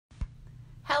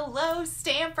Hello,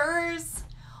 Stampers!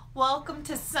 Welcome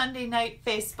to Sunday Night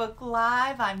Facebook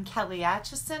Live. I'm Kelly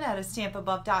Acheson at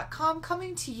stampabove.com,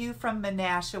 coming to you from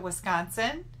Menasha,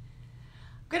 Wisconsin.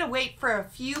 I'm going to wait for a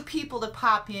few people to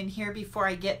pop in here before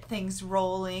I get things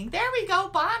rolling. There we go,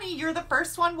 Bonnie, you're the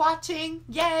first one watching.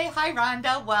 Yay! Hi,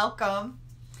 Rhonda. Welcome.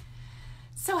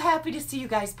 So happy to see you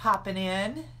guys popping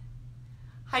in.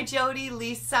 Hi, Jody,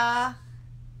 Lisa.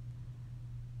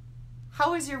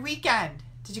 How was your weekend?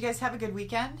 Did you guys have a good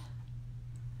weekend?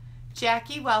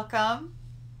 Jackie, welcome.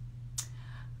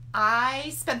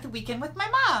 I spent the weekend with my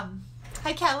mom.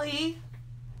 Hi, Kelly.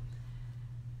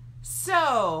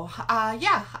 So,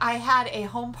 yeah, I had a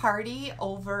home party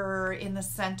over in the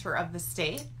center of the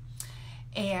state.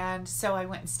 And so I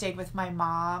went and stayed with my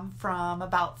mom from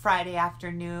about Friday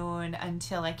afternoon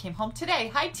until I came home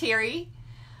today. Hi, Terry.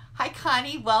 Hi,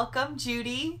 Connie. Welcome,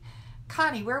 Judy.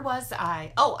 Connie, where was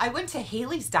I? Oh, I went to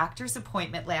Haley's doctor's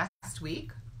appointment last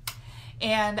week,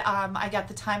 and I got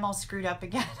the time all screwed up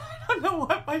again. I don't know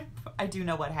I do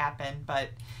know what happened, but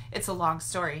it's a long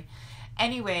story.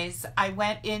 Anyways, I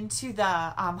went into the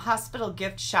hospital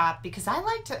gift shop because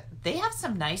they have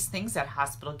some nice things at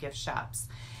hospital gift shops.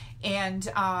 And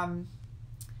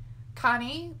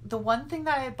Connie, the one thing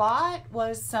that I bought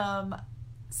was some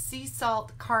sea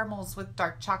salt caramels with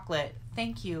dark chocolate.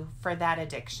 Thank you for that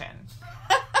addiction.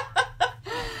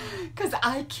 Because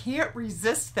I can't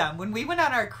resist them. When we went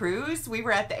on our cruise, we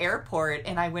were at the airport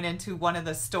and I went into one of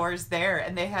the stores there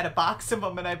and they had a box of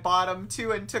them and I bought them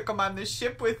too and took them on the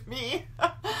ship with me.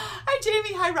 Hi,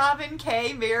 Jamie. Hi, Robin,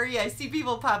 Kay, Mary. I see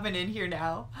people popping in here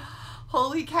now.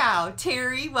 Holy cow.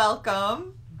 Terry,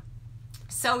 welcome.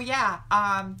 So yeah,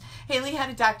 Haley had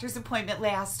a doctor's appointment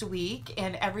last week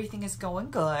and everything is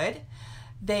going good.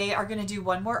 They are going to do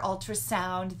one more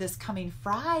ultrasound this coming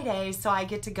Friday, so I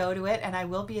get to go to it and I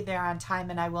will be there on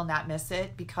time and I will not miss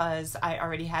it because I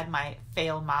already had my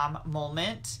fail mom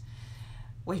moment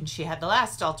when she had the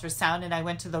last ultrasound and I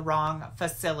went to the wrong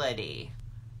facility.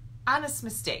 Honest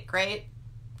mistake, right?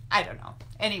 I don't know.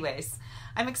 Anyways,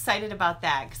 I'm excited about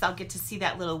that because I'll get to see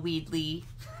that little Weedly.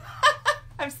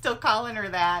 I'm still calling her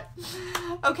that.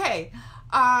 Okay,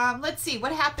 let's see.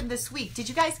 What happened this week? Did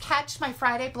you guys catch my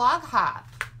Friday blog hop?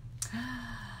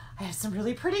 I have some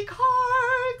really pretty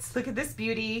cards. Look at this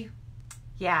beauty.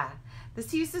 Yeah,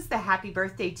 this uses the Happy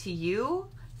Birthday to You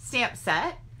stamp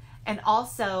set and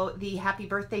also the Happy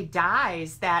Birthday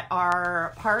dies that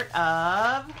are part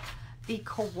of the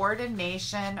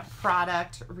coordination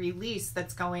product release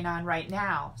that's going on right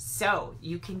now. So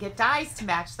you can get dies to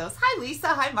match those. Hi, Lisa.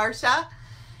 Hi, Marcia.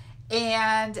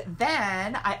 And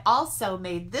then I also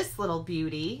made this little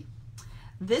beauty.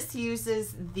 This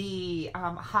uses the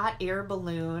hot air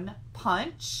balloon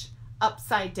punch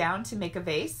upside down to make a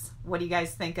vase. What do you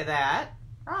guys think of that?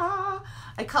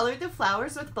 I colored the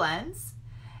flowers with blends.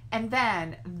 And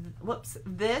then, whoops,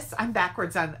 this, I'm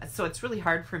backwards on, so it's really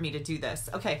hard for me to do this.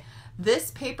 Okay,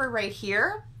 this paper right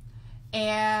here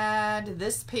and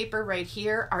this paper right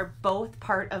here are both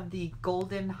part of the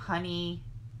Golden Honey,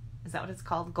 is that what it's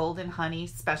called? Golden Honey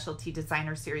Specialty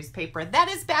Designer Series paper. That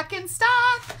is back in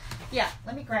stock. Yeah,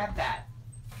 let me grab that.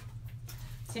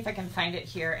 See if I can find it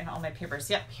here in all my papers.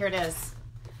 Yep, here it is.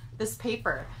 This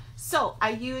paper. So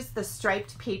I used the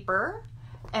striped paper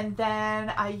and then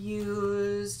I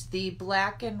used the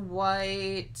black and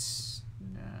white,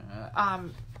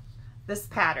 this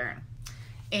pattern.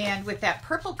 And with that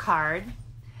purple card,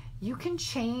 you can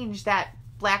change that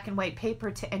black and white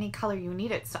paper to any color you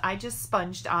need it. So I just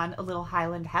sponged on a little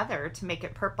Highland Heather to make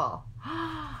it purple.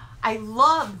 I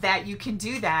love that you can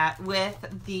do that with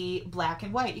the black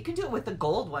and white. You can do it with the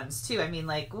gold ones too. I mean,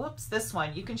 like, whoops, this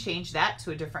one, you can change that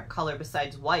to a different color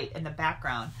besides white in the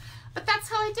background. But that's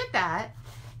how I did that.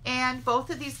 And both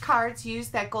of these cards use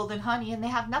that Golden Honey and they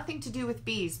have nothing to do with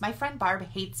bees. My friend Barb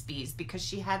hates bees because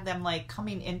she had them like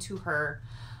coming into her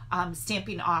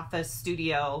stamping office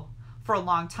studio for a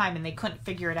long time and they couldn't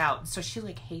figure it out. So she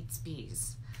like hates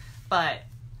bees. But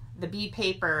the bee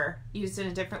paper used in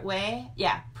a different way.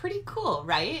 Yeah, pretty cool,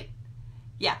 right?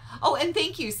 Yeah. Oh, and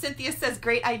thank you. Cynthia says,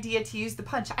 great idea to use the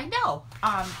punch. I know.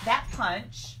 That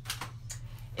punch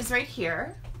is right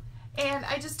here. And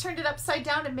I just turned it upside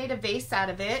down and made a vase out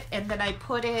of it. And then I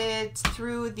put it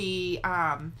through the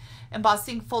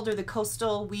embossing folder, the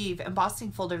Coastal Weave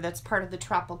embossing folder that's part of the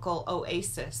Tropical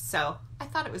Oasis. So I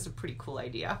thought it was a pretty cool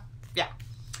idea. Yeah.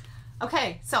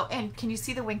 Okay, so, and can you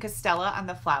see the Wink of Stella on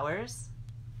the flowers?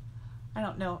 I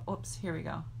don't know. Oops, here we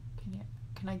go.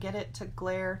 Can I get it to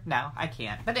glare? No, I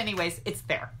can't. But anyways, it's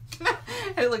there.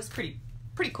 It looks pretty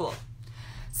cool.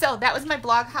 So that was my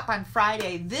blog hop on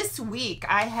Friday. This week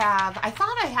I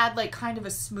thought I had like kind of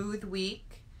a smooth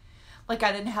week, Like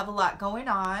I didn't have a lot going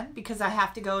on because I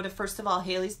have to go to, first of all,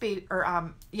 Haley's baby, or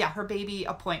her baby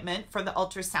appointment for the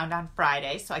ultrasound on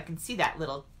Friday, so I can see that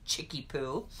little chickie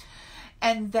poo.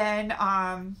 And then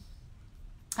I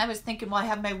was thinking, well, I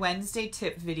have my Wednesday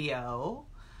tip video.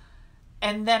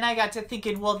 And then I got to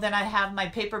thinking, well, then I have my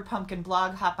Paper Pumpkin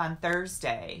blog hop on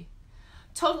Thursday.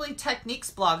 Totally Techniques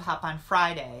blog hop on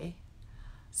Friday.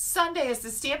 Sunday is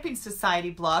the Stamping Society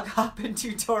blog hop and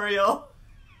tutorial.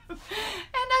 And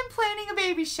I'm planning a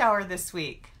baby shower this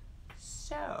week.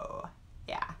 So,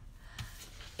 yeah.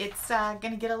 It's going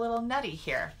to get a little nutty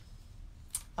here.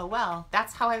 Oh well,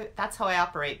 that's how I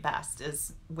operate best,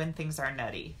 is when things are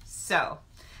nutty. So,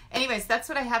 anyways, that's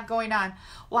what I have going on.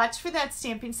 Watch for that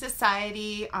Stamping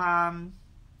Society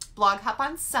blog hop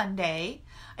on Sunday.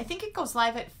 I think it goes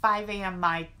live at 5 a.m.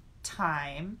 my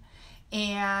time.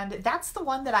 And that's the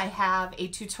one that I have a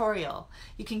tutorial.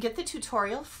 You can get the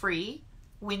tutorial free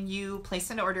when you place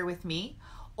an order with me,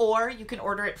 or you can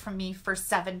order it from me for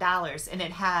 $7. And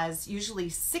it has usually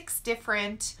 6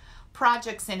 different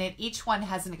projects in it. Each one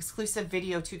has an exclusive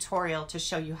video tutorial to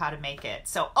show you how to make it.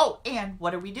 So, oh, and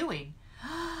what are we doing?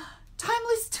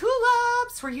 Timeless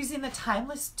Tulips! We're using the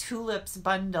Timeless Tulips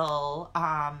bundle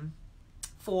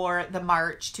for the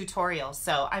March tutorial.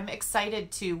 So I'm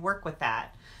excited to work with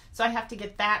that. So I have to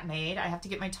get that made. I have to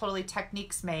get my Totally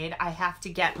Techniques made. I have to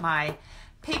get my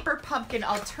Paper Pumpkin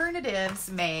alternatives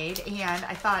made. And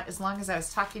I thought, as long as I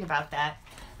was talking about that,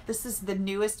 this is the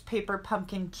newest Paper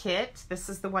Pumpkin kit. This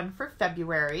is the one for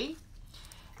February.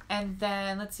 And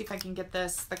then let's see if I can get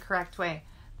this the correct way.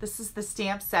 This is the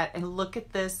stamp set, and look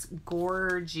at this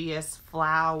gorgeous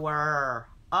flower.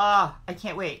 Oh, I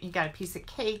can't wait. You got a piece of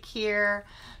cake here,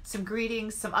 some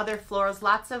greetings, some other florals,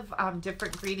 lots of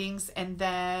different greetings, and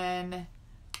then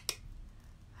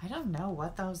I don't know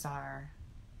what those are.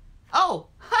 Oh,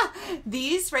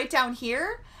 these right down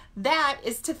here, that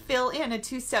is to fill in a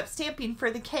 2-step stamping for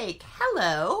the cake.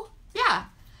 Hello. Yeah.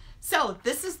 So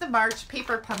this is the March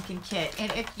Paper Pumpkin kit,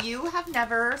 and if you have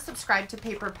never subscribed to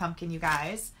Paper Pumpkin, you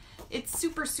guys, it's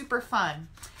super, super fun.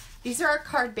 These are our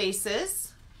card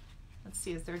bases. Let's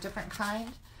see, is there a different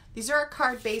kind? These are our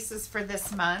card bases for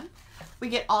this month. We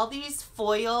get all these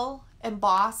foil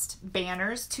embossed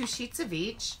banners, 2 sheets of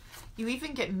each. You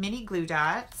even get mini glue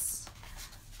dots.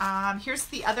 Here's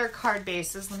the other card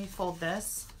bases. Let me fold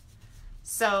this.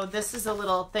 So this is a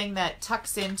little thing that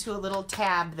tucks into a little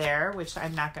tab there, which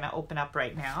I'm not going to open up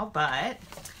right now, but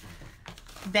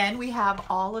then we have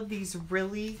all of these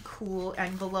really cool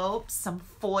envelopes, some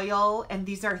foil, and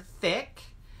these are thick.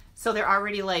 So they're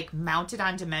already like mounted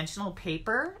on dimensional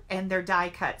paper, and they're die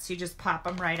cut. So you just pop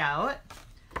them right out.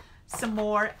 Some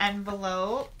more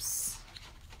envelopes.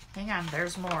 Hang on,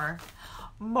 there's more.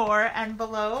 More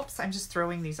envelopes. I'm just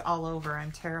throwing these all over.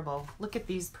 I'm terrible. Look at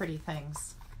these pretty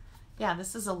things. Yeah,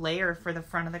 this is a layer for the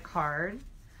front of the card.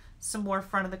 Some more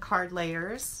front of the card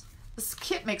layers. This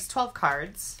kit makes 12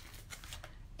 cards.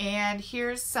 And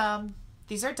here's some,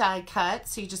 these are die cut,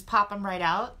 so you just pop them right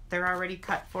out. They're already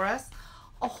cut for us.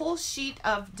 A whole sheet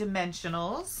of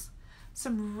dimensionals,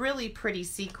 some really pretty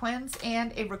sequins,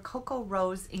 and a Rococo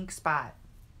Rose ink spot.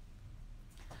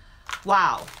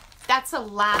 Wow, that's a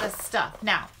lot of stuff.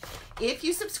 Now, if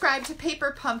you subscribe to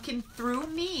Paper Pumpkin through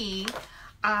me,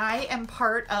 I am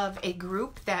part of a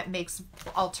group that makes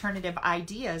alternative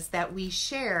ideas that we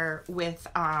share with,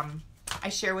 I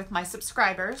share with my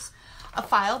subscribers, a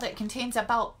file that contains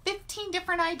about 15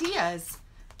 different ideas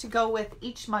to go with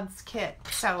each month's kit.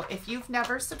 So if you've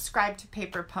never subscribed to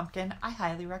Paper Pumpkin, I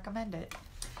highly recommend it.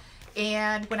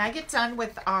 And when I get done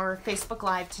with our Facebook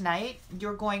Live tonight,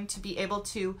 you're going to be able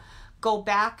to go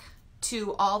back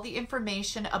to all the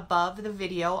information above the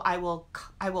video. I will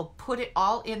put it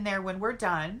all in there when we're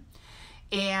done.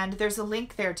 And there's a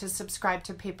link there to subscribe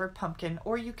to Paper Pumpkin,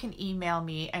 or you can email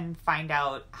me and find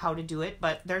out how to do it,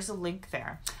 but there's a link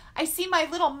there. I see my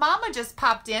little mama just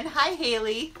popped in. Hi,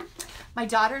 Haley. My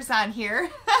daughter's on here.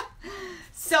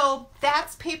 So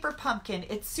that's Paper Pumpkin.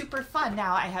 It's super fun.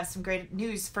 Now I have some great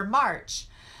news for March.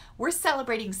 We're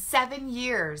celebrating 7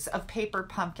 years of Paper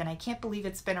Pumpkin. I can't believe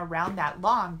it's been around that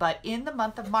long, but in the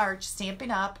month of March,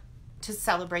 Stampin' Up, to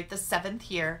celebrate the 7th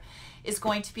year, is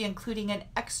going to be including an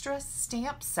extra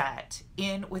stamp set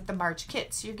in with the March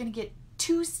kit. So you're going to get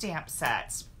 2 stamp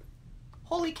sets.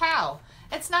 Holy cow,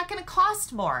 it's not going to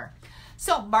cost more.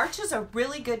 So March is a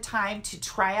really good time to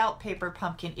try out Paper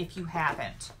Pumpkin if you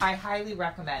haven't. I highly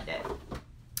recommend it.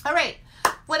 All right,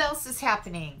 what else is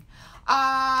happening?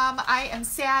 I am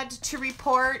sad to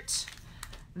report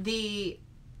the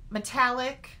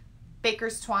metallic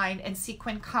Baker's Twine and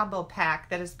Sequin Combo Pack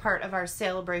that is part of our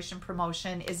Celebration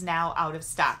promotion is now out of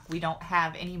stock. We don't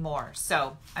have any more.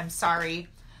 So I'm sorry.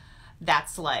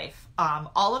 That's life.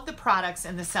 All of the products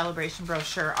in the Celebration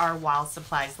brochure are while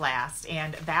supplies last.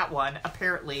 And that one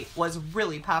apparently was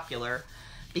really popular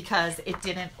because it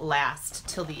didn't last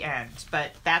till the end.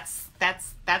 But that's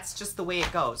just the way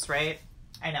it goes, right?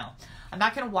 I know. I'm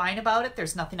not going to whine about it.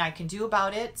 There's nothing I can do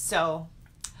about it. So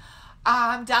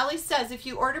Dolly says, if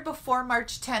you order before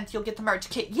March 10th, you'll get the March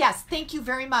kit. Yes, thank you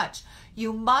very much.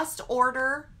 You must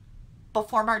order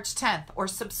before March 10th or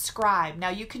subscribe. Now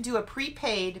you can do a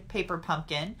prepaid paper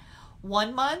pumpkin,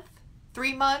 1 month,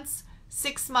 3 months,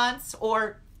 6 months,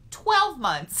 or 12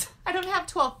 months. I don't have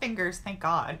 12 fingers, thank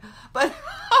God. But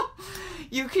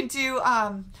you can do,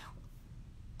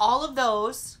 all of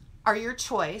those are your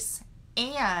choice.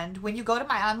 And when you go to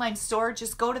my online store,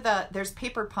 just go to there's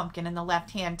Paper Pumpkin in the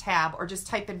left-hand tab, or just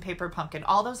type in Paper Pumpkin.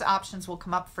 All those options will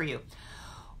come up for you.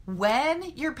 When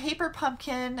your Paper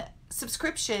Pumpkin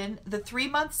subscription, the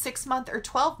 3-month, 6-month, or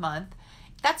 12-month,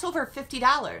 that's over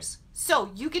 $50.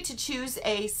 So you get to choose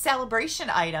a celebration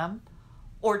item,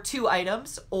 or 2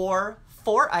 items, or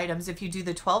 4 items if you do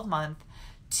the 12-month,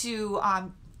 to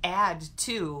add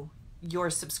to your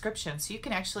subscription. So you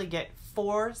can actually get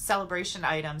 4 celebration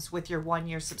items with your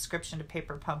 1-year subscription to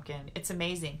Paper Pumpkin. It's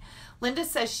amazing. Linda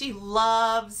says she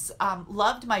loved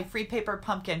my free Paper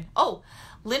Pumpkin. Oh,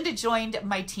 Linda joined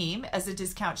my team as a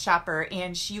discount shopper,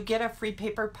 and you get a free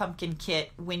Paper Pumpkin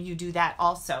kit when you do that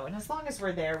also. And as long as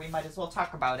we're there, we might as well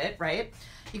talk about it, right?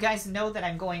 You guys know that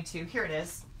I'm going to. Here it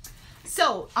is.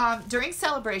 So during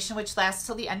Celebration, which lasts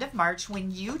till the end of March, when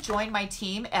you join my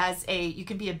team as you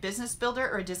can be a business builder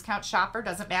or a discount shopper,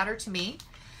 doesn't matter to me,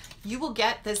 you will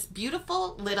get this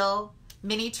beautiful little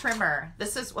mini trimmer.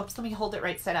 This is, whoops, let me hold it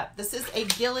right side up. This is a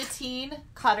guillotine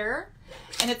cutter,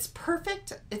 and it's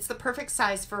perfect. It's the perfect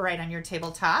size for right on your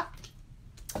tabletop.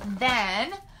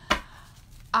 Then,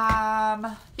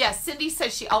 yeah, Cindy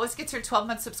says she always gets her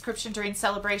 12-month subscription during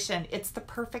Celebration. It's the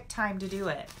perfect time to do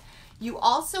it. You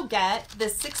also get the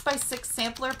 6x6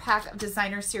 sampler pack of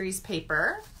designer series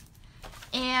paper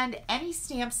and any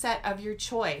stamp set of your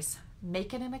choice.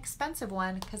 Make it an expensive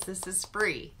one because this is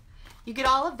free. You get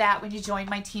all of that when you join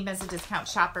my team as a discount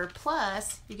shopper,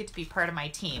 plus you get to be part of my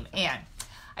team. And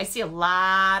I see a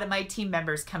lot of my team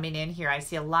members coming in here. I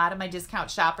see a lot of my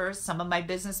discount shoppers. Some of my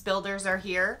business builders are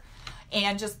here.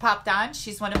 Anne just popped on.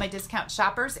 She's one of my discount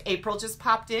shoppers. April just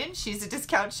popped in. She's a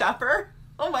discount shopper.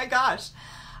 Oh my gosh.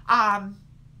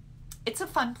 It's a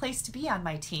fun place to be on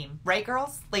my team. Right,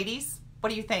 girls? Ladies?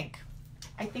 What do you think?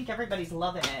 I think everybody's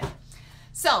loving it.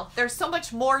 So there's so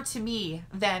much more to me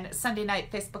than Sunday night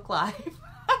Facebook Live.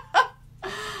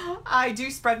 I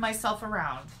do spread myself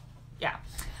around. Yeah.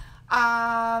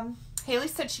 Haley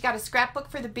said she got a scrapbook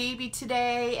for the baby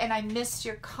today, and I missed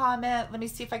your comment. Let me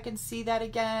see if I can see that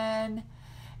again.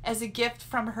 As a gift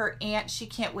from her aunt, she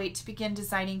can't wait to begin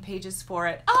designing pages for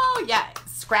it. Oh yeah,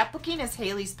 scrapbooking is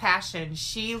Haley's passion.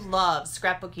 She loves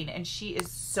scrapbooking, and she is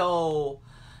so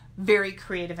very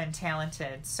creative and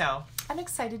talented. So I'm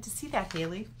excited to see that,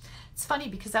 Haley. It's funny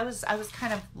because I was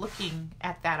kind of looking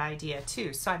at that idea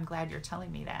too, so I'm glad you're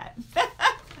telling me that.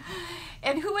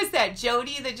 And who is that?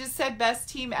 Jody that just said best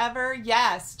team ever?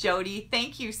 Yes, Jody,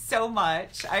 thank you so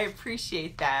much. I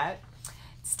appreciate that.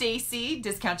 Stacy,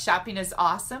 discount shopping is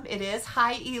awesome. It is.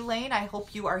 Hi, Elaine. I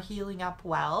hope you are healing up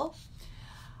well.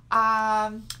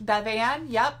 Bevan,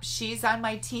 yep, she's on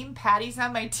my team. Patty's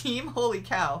on my team. Holy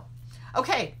cow.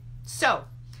 Okay, so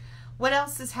what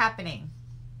else is happening?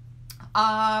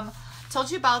 Told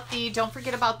you about don't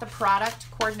forget about the product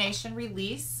coordination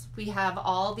release. We have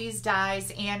all these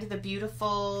dies and the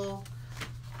beautiful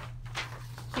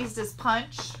Please Does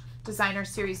Punch designer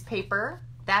series paper.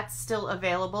 That's still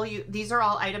available. These are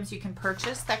all items you can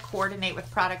purchase that coordinate with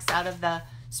products out of the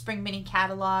Spring Mini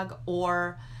Catalog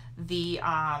or the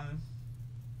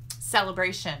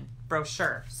Celebration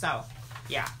brochure. So,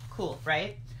 yeah, cool,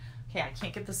 right? Okay, I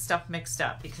can't get this stuff mixed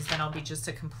up because then I'll be just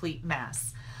a complete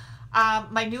mess.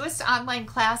 My newest online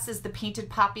class is the Painted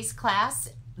Poppies class.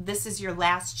 This is your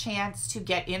last chance to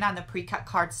get in on the pre-cut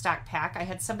cardstock pack. I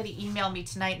had somebody email me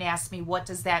tonight and ask me, what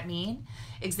does that mean?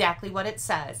 Exactly what it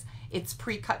says. It's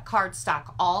pre-cut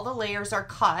cardstock. All the layers are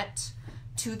cut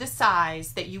to the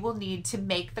size that you will need to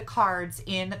make the cards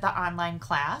in the online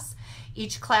class.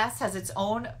 Each class has its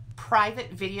own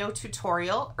private video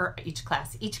tutorial, or each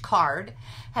card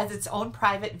has its own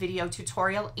private video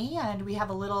tutorial, and we have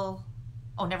a little,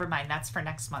 oh, never mind, that's for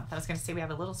next month. I was going to say we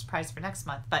have a little surprise for next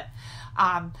month, but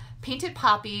Painted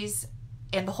Poppies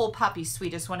and the whole Poppy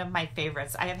suite is one of my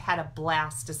favorites. I have had a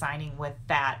blast designing with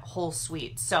that whole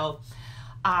suite. So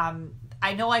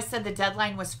I know I said the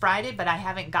deadline was Friday, but I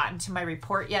haven't gotten to my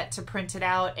report yet to print it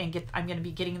out and I'm going to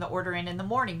be getting the order in the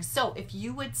morning. So if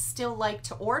you would still like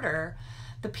to order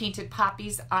the Painted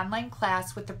Poppies online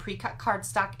class with the pre-cut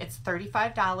cardstock, it's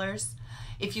 $35.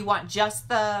 If you want just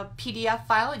the PDF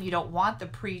file and you don't want the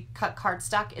pre-cut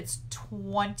cardstock, it's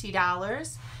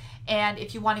 $20. And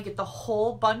if you want to get the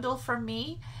whole bundle from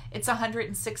me, it's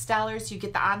 $106. You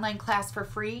get the online class for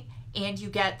free, and you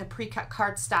get the pre-cut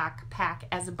cardstock pack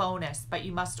as a bonus, but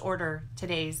you must order.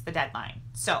 Today's the deadline.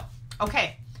 So,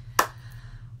 okay.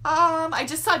 I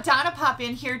just saw Donna pop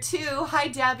in here too. Hi,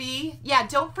 Debbie. Yeah,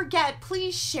 don't forget,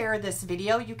 please share this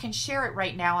video. You can share it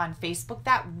right now on Facebook.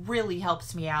 That really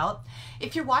helps me out.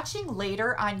 If you're watching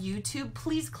later on YouTube,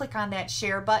 please click on that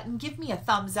share button. Give me a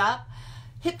thumbs up.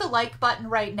 Hit the like button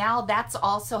right now. That's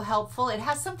also helpful. It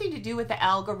has something to do with the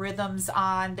algorithms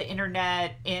on the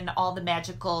internet and all the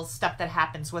magical stuff that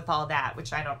happens with all that,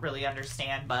 which I don't really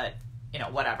understand, but you know,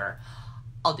 whatever.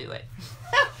 I'll do it.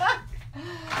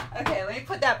 Okay, let me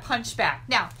put that punch back.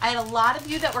 Now, I had a lot of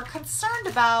you that were concerned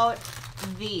about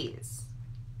these.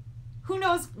 Who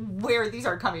knows where these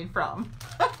are coming from?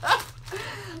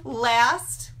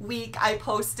 Last week, I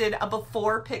posted a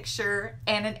before picture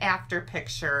and an after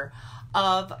picture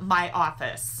of my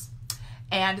office.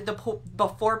 And the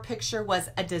before picture was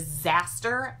a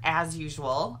disaster as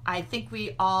usual. I think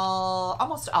we all,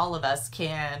 almost all of us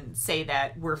can say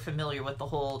that we're familiar with the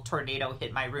whole tornado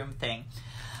hit my room thing.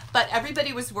 But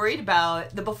everybody was worried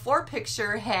about the before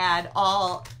picture had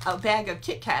a bag of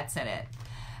Kit Kats in it.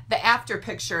 The after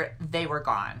picture, they were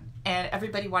gone. And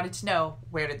everybody wanted to know,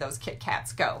 where did those Kit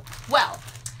Kats go? Well,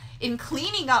 in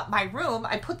cleaning up my room,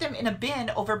 I put them in a bin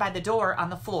over by the door on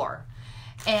the floor.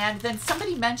 And then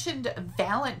somebody mentioned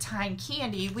Valentine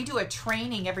candy. We do a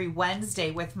training every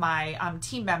Wednesday with my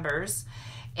team members.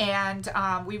 And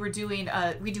we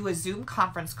do a Zoom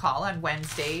conference call on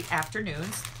Wednesday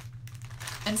afternoons.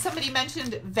 And somebody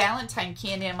mentioned Valentine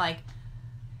candy. I'm like,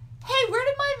 hey, where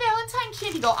did my Valentine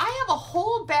candy go? I have a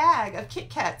whole bag of Kit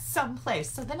Kats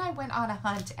someplace. So then I went on a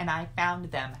hunt and I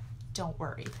found them. Don't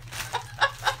worry.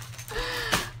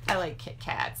 I like Kit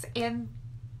Kats and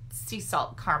sea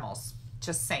salt caramels.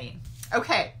 Just saying.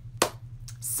 Okay.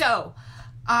 So,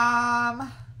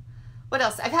 what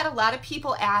else? I've had a lot of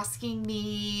people asking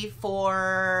me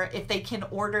for if they can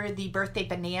order the Birthday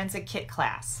Bonanza kit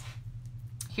class.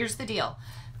 Here's the deal.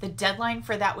 The deadline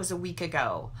for that was a week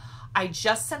ago. I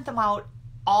just sent them out,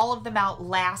 all of them out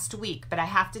last week, but I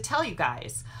have to tell you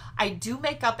guys, I do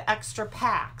make up extra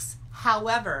packs.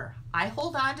 However, I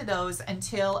hold on to those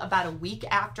until about a week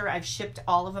after I've shipped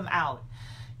all of them out.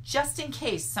 Just in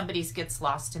case somebody's gets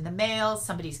lost in the mail,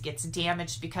 somebody's gets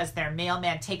damaged because their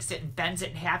mailman takes it and bends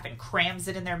it in half and crams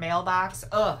it in their mailbox.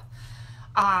 Ugh.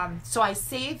 So I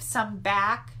save some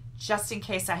back just in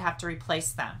case I have to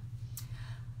replace them.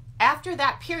 After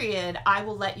that period, I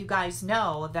will let you guys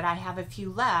know that I have a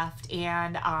few left,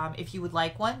 and if you would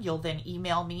like one, you'll then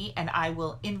email me and I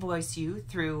will invoice you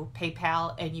through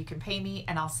PayPal, and you can pay me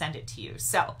and I'll send it to you.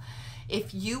 So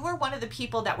if you were one of the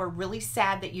people that were really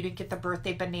sad that you didn't get the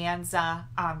Birthday Bonanza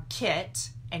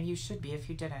kit, and you should be if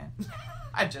you didn't,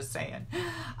 I'm just saying,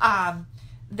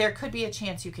 there could be a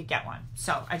chance you could get one.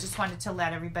 So I just wanted to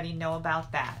let everybody know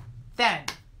about that. Then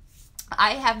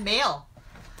I have mail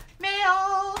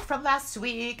from last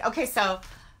week. Okay, so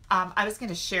I was going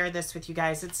to share this with you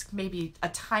guys. It's maybe a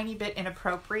tiny bit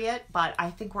inappropriate, but I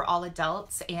think we're all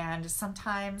adults, and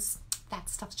sometimes that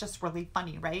stuff's just really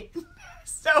funny, right?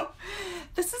 So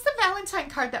this is the Valentine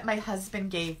card that my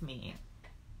husband gave me.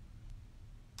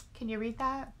 Can you read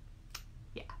that?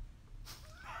 Yeah.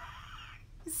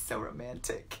 He's so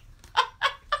romantic. On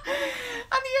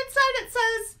the inside it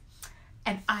says,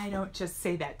 and I don't just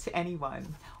say that to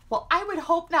anyone. Well, I would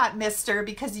hope not, mister,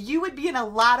 because you would be in a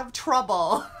lot of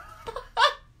trouble.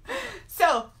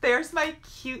 So there's my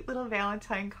cute little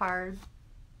Valentine card.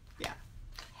 Yeah,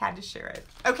 had to share it.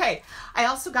 Okay, I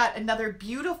also got another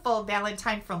beautiful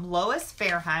Valentine from Lois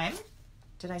Fairheim.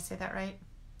 Did I say that right?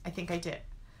 I think I did.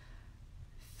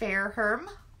 Fairherm.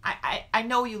 I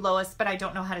know you, Lois, but I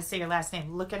don't know how to say your last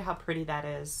name. Look at how pretty that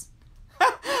is.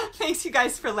 Thanks, you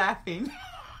guys, for laughing.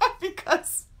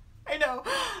 Because I know.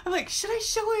 I'm like, should I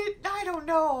show it? I don't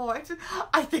know.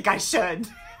 I think I should.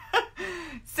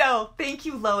 So, thank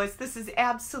you, Lois. This is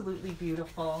absolutely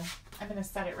beautiful. I'm going to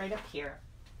set it right up here.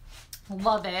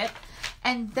 Love it.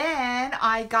 And then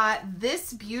I got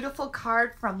this beautiful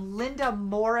card from Linda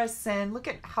Morrison. Look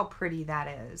at how pretty that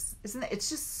is. Isn't it? It's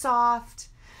just soft.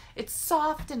 It's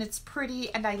soft and it's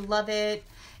pretty and I love it.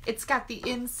 It's got the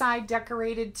inside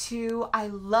decorated too. I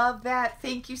love that.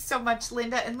 Thank you so much,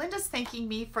 Linda. And Linda's thanking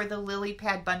me for the lily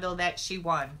pad bundle that she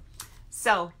won.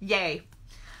 So, yay.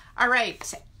 All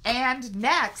right. And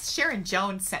next, Sharon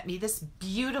Jones sent me this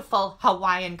beautiful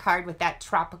Hawaiian card with that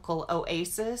tropical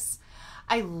oasis.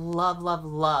 I love, love,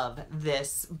 love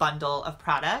this bundle of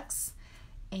products.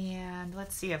 And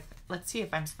let's see if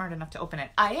I'm smart enough to open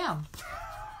it. I am.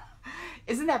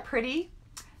 Isn't that pretty?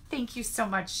 Thank you so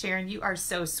much, Sharon. You are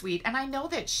so sweet. And I know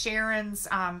that Sharon's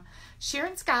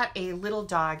got a little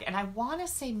dog, and I want to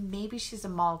say maybe she's a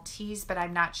Maltese, but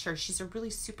I'm not sure. She's a really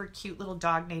super cute little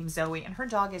dog named Zoe, and her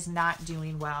dog is not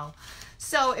doing well.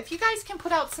 So if you guys can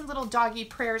put out some little doggy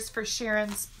prayers for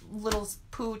Sharon's little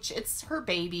pooch, it's her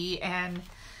baby, and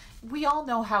we all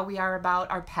know how we are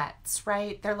about our pets,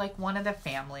 right? They're like one of the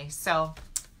family, so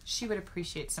she would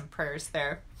appreciate some prayers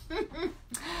there.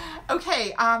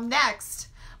 Okay, next.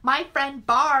 My friend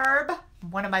Barb,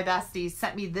 one of my besties,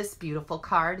 sent me this beautiful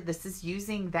card. This is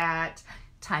using that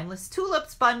Timeless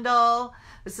Tulips bundle.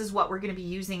 This is what we're going to be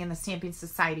using in the Stamping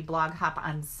Society blog hop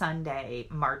on Sunday,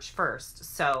 March 1st.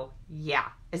 So, yeah.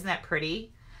 Isn't that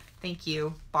pretty? Thank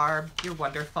you, Barb. You're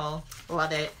wonderful.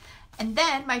 Love it. And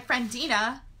then my friend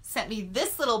Dina sent me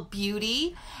this little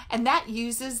beauty, and that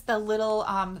uses the little,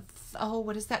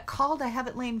 what is that called? I have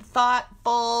it named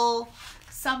Thoughtful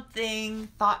something.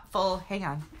 Thoughtful. Hang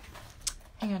on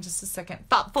just a second.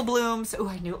 Thoughtful blooms. Oh,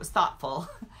 I knew it was thoughtful.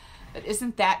 But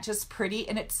isn't that just pretty?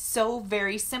 And it's so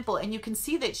very simple. And you can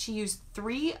see that she used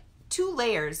two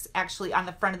layers actually on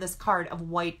the front of this card of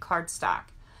white cardstock.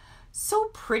 So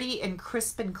pretty and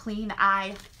crisp and clean.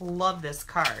 I love this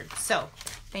card. So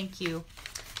thank you.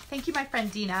 Thank you, my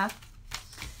friend Dina.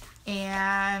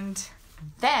 And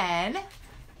then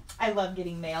I love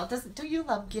getting mail. Do you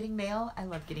love getting mail? I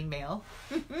love getting mail.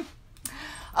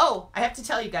 Oh, I have to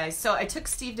tell you guys. So I took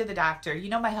Steve to the doctor. You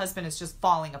know, my husband is just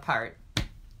falling apart.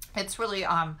 It's really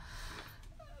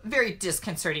very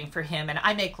disconcerting for him, and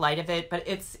I make light of it, but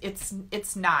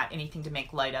it's not anything to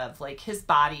make light of. Like, his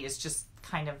body is just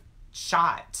kind of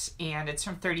shot, and it's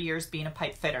from 30 years being a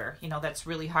pipe fitter. You know, that's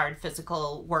really hard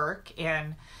physical work,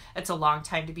 and it's a long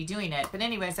time to be doing it. But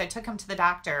anyways, I took him to the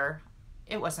doctor.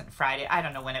 It wasn't Friday. I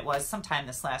don't know when it was, sometime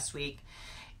this last week.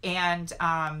 And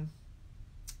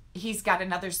he's got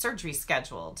another surgery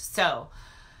scheduled. So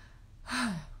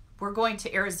we're going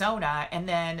to Arizona, and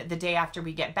then the day after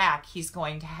we get back, he's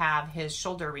going to have his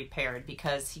shoulder repaired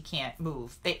because he can't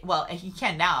move. Well, he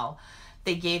can now.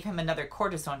 They gave him another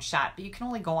cortisone shot, but you can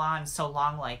only go on so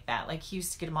long like that. Like, he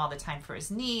used to get them all the time for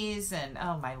his knees, and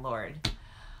oh my Lord.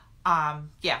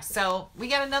 Yeah, so we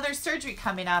got another surgery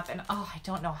coming up, and I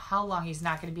don't know how long he's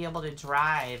not going to be able to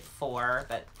drive for,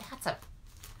 but that's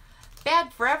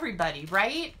bad for everybody,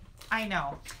 right? I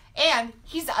know. And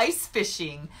he's ice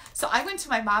fishing. So I went to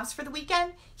my mom's for the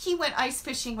weekend. He went ice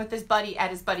fishing with his buddy at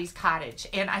his buddy's cottage.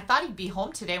 And I thought he'd be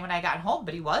home today when I got home,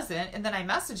 but he wasn't. And then I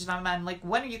messaged him. I'm like,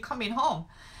 when are you coming home?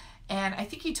 And I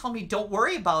think he told me, don't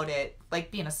worry about it, like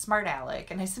being a smart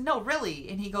aleck. And I said, no, really?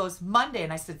 And he goes, Monday.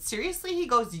 And I said, seriously? He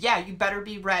goes, yeah, you better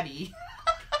be ready.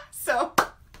 So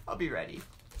I'll be ready.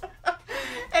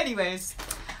 Anyways,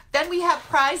 then we have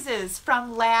prizes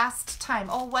from last time.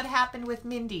 Oh, what happened with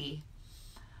Mindy?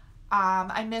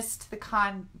 I missed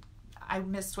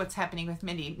what's happening with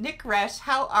Mindy. Nick Resch,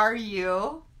 how are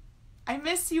you? I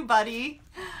miss you, buddy.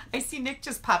 I see Nick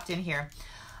just popped in here.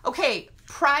 Okay,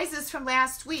 prizes from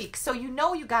last week. So you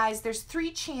know, you guys, there's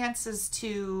 3 chances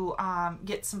to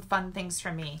get some fun things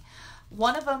from me.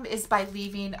 One of them is by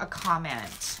leaving a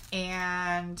comment.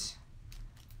 And,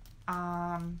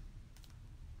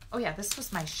 oh yeah, this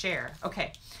was my share.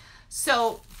 Okay,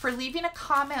 so for leaving a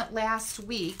comment last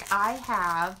week, I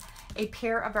have a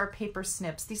pair of our paper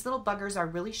snips. These little buggers are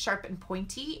really sharp and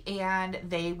pointy, and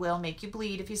they will make you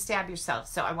bleed if you stab yourself.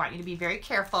 So I want you to be very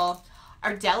careful.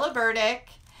 Ardella Burdick,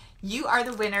 you are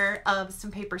the winner of some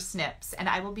paper snips, and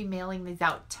I will be mailing these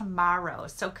out tomorrow.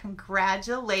 So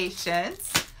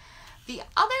congratulations. The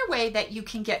other way that you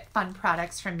can get fun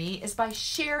products from me is by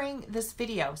sharing this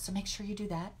video. So make sure you do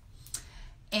that.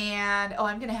 And,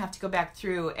 I'm going to have to go back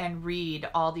through and read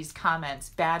all these comments.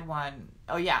 Bad one.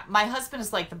 Oh, yeah. My husband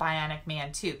is like the bionic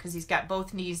man, too, because he's got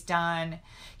both knees done.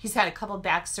 He's had a couple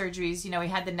back surgeries. You know, he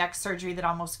had the neck surgery that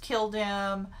almost killed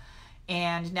him.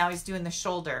 And now he's doing the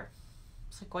shoulder.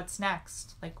 It's like, what's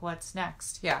next? Like, what's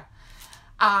next? Yeah.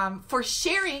 For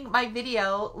sharing my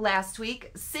video last week,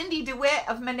 Cindy DeWitt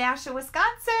of Menasha,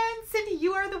 Wisconsin. Cindy,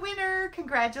 you are the winner.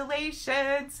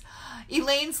 Congratulations.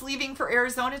 Elaine's leaving for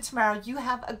Arizona tomorrow. You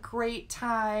have a great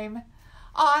time.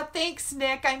 Aw, thanks,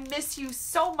 Nick. I miss you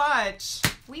so much.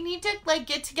 We need to like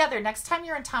get together. Next time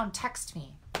you're in town, text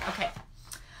me. Okay.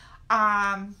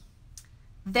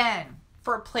 Then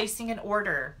for placing an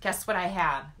order, guess what I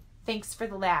have? Thanks for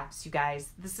the laughs, you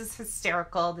guys. This is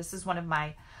hysterical. This is one of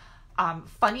my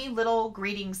funny little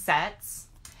greeting sets.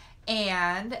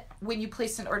 And when you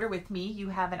place an order with me, you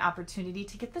have an opportunity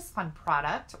to get this fun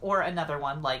product or another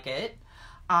one like it.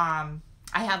 I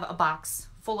have a box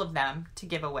full of them to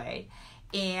give away.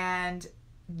 And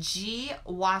G.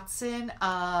 Watson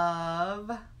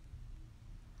of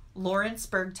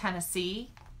Lawrenceburg,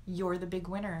 Tennessee, you're the big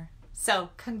winner. So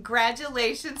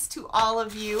congratulations to all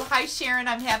of you. Hi, Sharon.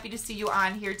 I'm happy to see you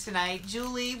on here tonight.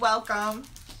 Julie, welcome.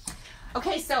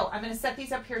 Okay, so I'm going to set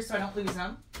these up here so I don't lose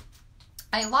them.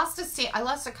 I lost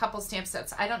a couple stamp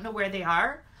sets. I don't know where they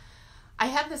are. I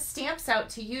have the stamps out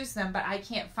to use them, but I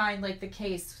can't find like the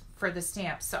case for the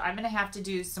stamps. So I'm going to have to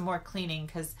do some more cleaning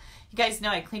because you guys know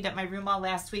I cleaned up my room all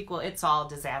last week. Well, it's all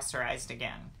disasterized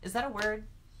again. Is that a word?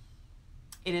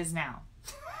 It is now.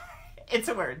 It's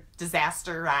a word.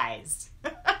 Disasterized.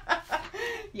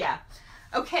 Yeah.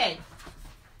 Okay.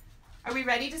 Are we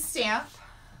ready to stamp?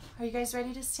 Are you guys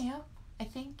ready to stamp? I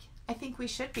think we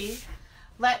should be.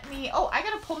 Let me, I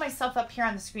gotta pull myself up here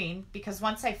on the screen because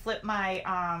once I flip my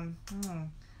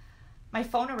my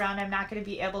phone around, I'm not gonna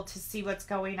be able to see what's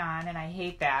going on, and I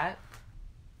hate that.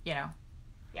 You know,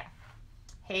 yeah,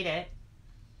 hate it.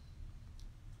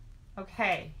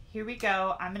 Okay, here we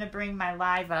go. I'm gonna bring my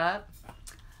live up.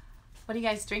 What are you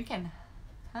guys drinking?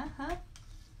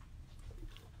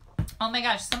 Oh my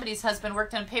gosh, somebody's husband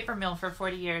worked in a paper mill for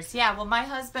 40 years. Yeah, well, my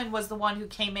husband was the one who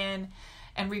came in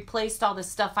and replaced all the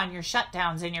stuff on your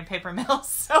shutdowns in your paper mills.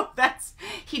 So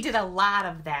he did a lot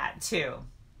of that too.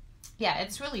 Yeah,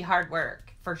 it's really hard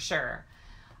work for sure.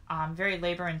 Very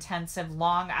labor intensive,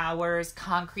 long hours,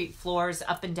 concrete floors,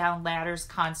 up and down ladders,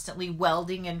 constantly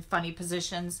welding in funny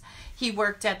positions. He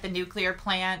worked at the nuclear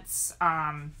plants,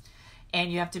 and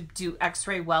you have to do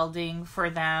x-ray welding for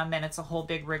them, and it's a whole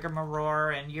big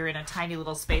rigmarole, and you're in a tiny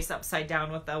little space upside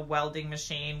down with a welding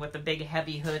machine with a big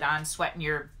heavy hood on, sweating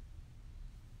your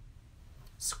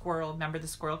squirrel, remember the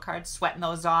squirrel cards? Sweating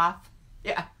those off.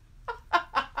 Yeah.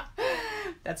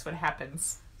 That's what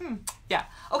happens. Yeah.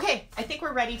 Okay, I think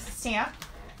we're ready to stamp.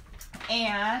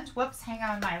 And, whoops, hang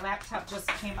on, my laptop just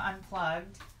came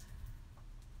unplugged.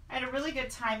 I had a really good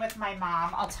time with my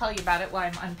mom. I'll tell you about it while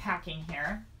I'm unpacking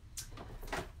here.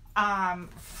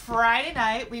 Friday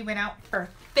night, we went out for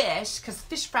fish, because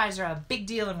fish fries are a big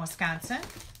deal in Wisconsin.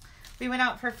 We went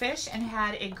out for fish and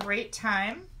had a great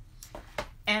time.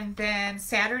 And then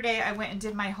Saturday, I went and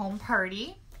did my home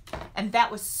party. And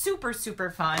that was super, super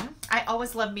fun. I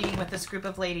always love meeting with this group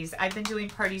of ladies. I've been doing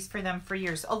parties for them for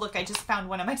years. Oh, look, I just found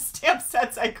one of my stamp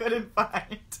sets I couldn't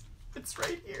find. It's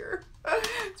right here.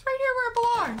 It's right here where it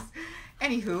belongs.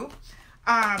 Anywho,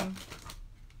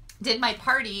 did my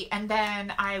party, and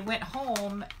then I went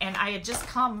home, and I had just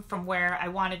come from where I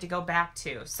wanted to go back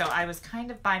to. So I was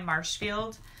kind of by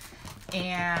Marshfield,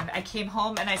 and I came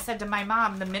home, and I said to my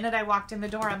mom, the minute I walked in the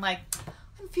door, I'm like,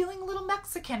 I'm feeling a little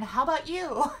Mexican. How about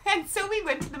you? And so we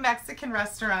went to the Mexican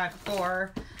restaurant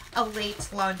for a late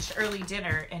lunch, early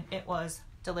dinner, and it was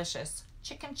delicious.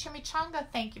 Chicken chimichanga,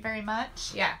 thank you very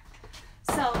much. Yeah.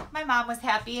 So my mom was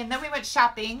happy, and then we went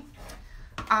shopping.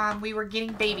 We were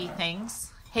getting baby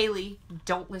things. Haley,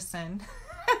 don't listen.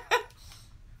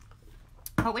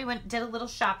 But we did a little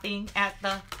shopping at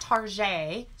the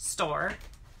Target store.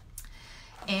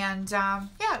 And yeah,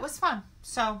 it was fun.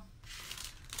 So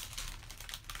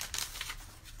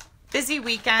busy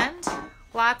weekend,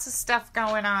 lots of stuff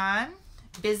going on.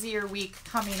 Busier week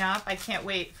coming up. I can't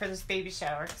wait for this baby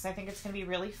shower because I think it's going to be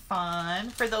really fun.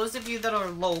 For those of you that are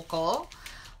local,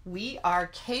 we are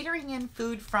catering in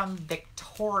food from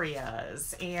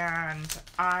Victoria's, and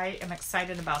I am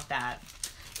excited about that.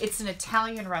 It's an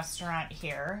Italian restaurant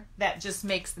here that just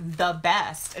makes the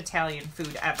best Italian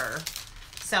food ever.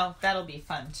 So that'll be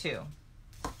fun too.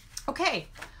 Okay,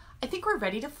 I think we're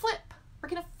ready to flip. We're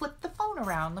going to flip the phone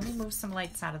around. Let me move some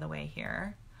lights out of the way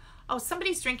here. Oh,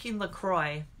 somebody's drinking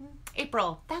LaCroix.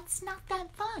 April, that's not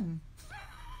that fun.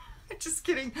 Just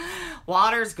kidding.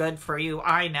 Water's good for you.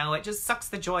 I know. It just sucks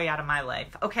the joy out of my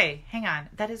life. Okay, hang on.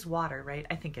 That is water, right?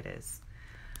 I think it is.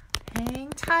 Hang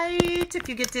tight. If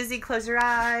you get dizzy, close your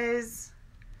eyes.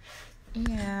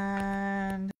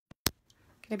 And I'm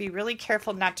going to be really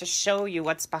careful not to show you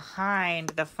what's behind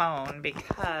the phone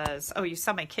because, oh, you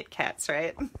saw my Kit Kats,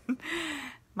 right?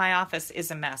 My office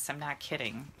is a mess. I'm not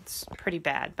kidding. It's pretty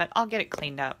bad, but I'll get it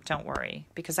cleaned up. Don't worry,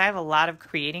 because I have a lot of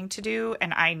creating to do,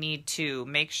 and I need to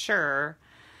make sure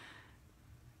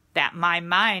that my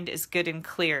mind is good and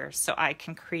clear so I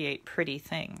can create pretty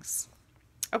things.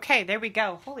 Okay, there we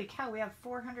go. Holy cow, we have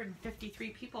 453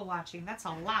 people watching. That's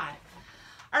a lot.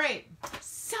 All right,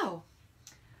 so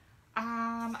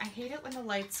I hate it when the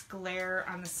lights glare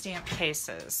on the stamp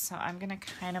cases. So I'm going to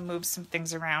kind of move some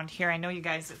things around here. I know you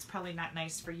guys, it's probably not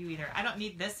nice for you either. I don't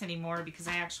need this anymore because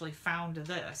I actually found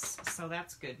this. So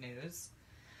that's good news.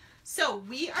 So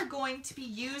we are going to be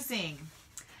using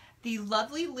the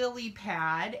lovely Lily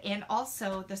pad and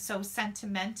also the So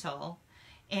Sentimental.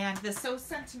 And the So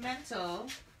Sentimental,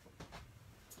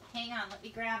 hang on, let me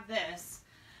grab this.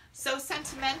 So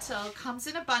Sentimental comes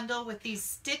in a bundle with these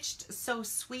stitched So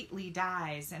Sweetly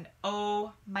dies. And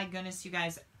oh my goodness, you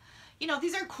guys, you know,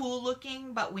 these are cool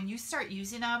looking, but when you start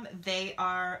using them, they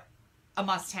are a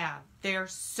must-have. They're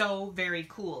so very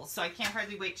cool. So I can't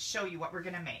hardly wait to show you what we're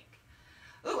going to make.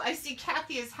 Ooh, I see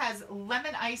Kathy has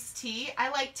lemon iced tea. I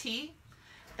like tea.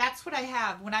 That's what I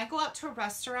have. When I go out to a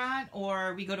restaurant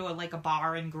or we go to like a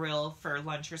bar and grill for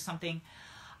lunch or something,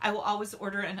 I will always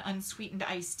order an unsweetened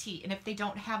iced tea. And if they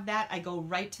don't have that, I go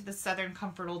right to the Southern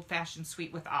Comfort Old Fashioned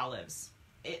Sweet with olives.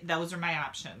 Those are my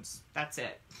options. That's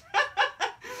it.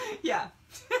 Yeah.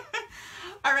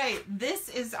 All right. This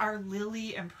is our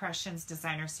Lily Impressions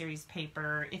Designer Series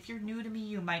paper. If you're new to me,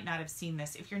 you might not have seen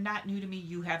this. If you're not new to me,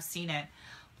 you have seen it.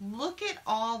 Look at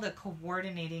all the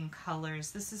coordinating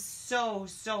colors. This is so,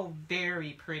 so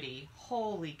very pretty.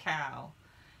 Holy cow.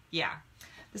 Yeah.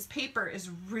 This paper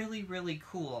is really, really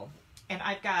cool. And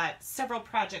I've got several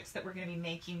projects that we're going to be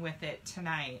making with it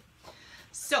tonight.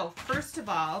 So first of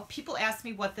all, people ask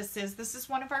me what this is. This is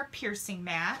one of our piercing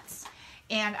mats.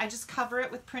 And I just cover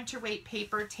it with printer weight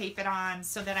paper, tape it on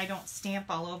so that I don't stamp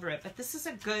all over it. But this is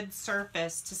a good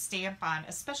surface to stamp on,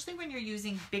 especially when you're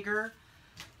using bigger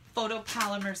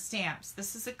photopolymer stamps.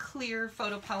 This is a clear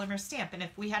photopolymer stamp. And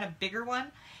if we had a bigger one,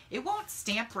 it won't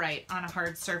stamp right on a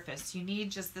hard surface. You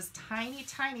need just this tiny,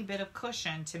 tiny bit of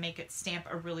cushion to make it stamp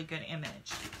a really good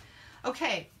image.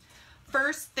 Okay,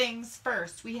 first things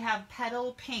first, we have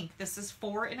Petal Pink. This is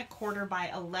 4 1/4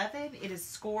 by 11. It is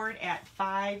scored at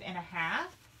 5 1/2.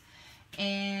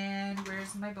 And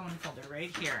where's my bone folder?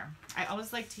 Right here. I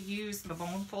always like to use the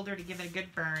bone folder to give it a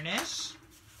good burnish.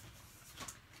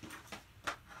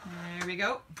 There we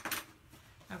go.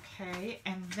 Okay,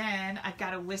 and then I've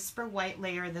got a Whisper White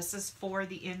layer. This is for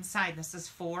the inside. This is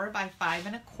 4 by 5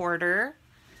 1/4.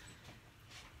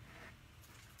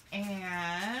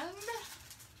 And,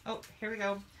 oh, here we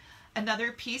go.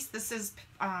 Another piece. This is,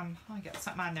 oh, I got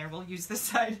something on there. We'll use this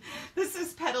side. This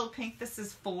is Petal Pink. This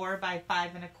is 4 by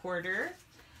 5 1/4.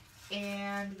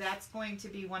 And that's going to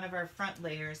be one of our front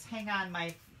layers. Hang on,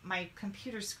 my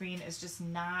computer screen is just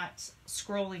not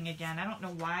scrolling again. I don't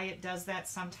know why it does that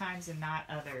sometimes and not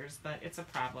others, but it's a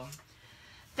problem.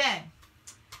 Then,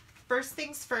 first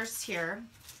things first here,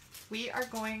 we are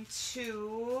going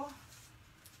to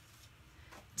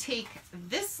take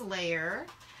this layer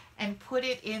and put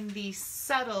it in the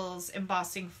Subtles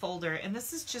embossing folder. And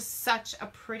this is just such a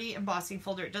pretty embossing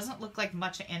folder. It doesn't look like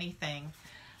much of anything,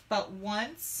 but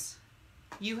once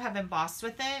you have embossed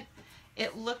with it,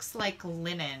 it looks like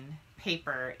linen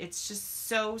paper. It's just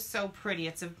so, so pretty.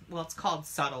 It's well, it's called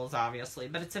Subtles, obviously,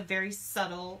 but it's a very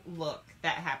subtle look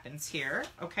that happens here,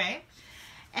 okay?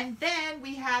 And then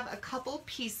we have a couple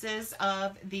pieces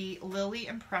of the Lily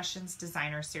Impressions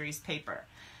Designer Series paper.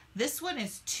 This one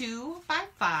is 2 by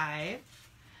 5.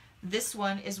 This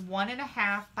one is 1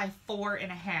 1/2 by 4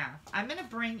 1/2. I'm going to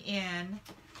bring in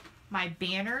my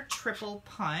banner triple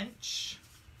punch,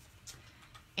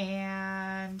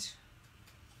 and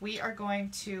we are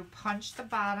going to punch the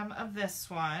bottom of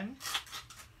this one.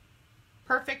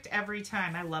 Perfect every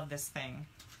time. I love this thing.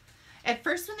 At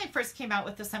first, when they first came out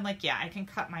with this, I'm like, yeah, I can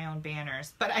cut my own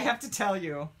banners. But I have to tell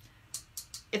you,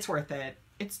 it's worth it.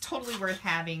 It's totally worth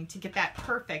having to get that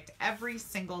perfect every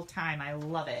single time. I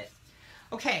love it.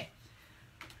 Okay.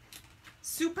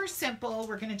 Super simple.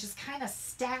 We're going to just kind of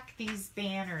stack these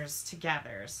banners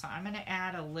together. So I'm going to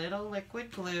add a little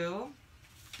liquid glue.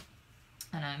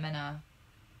 And I'm going to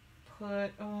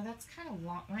put, oh, that's kind of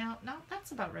long. Well, no,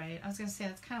 that's about right. I was going to say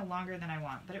that's kind of longer than I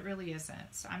want, but it really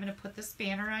isn't. So I'm going to put this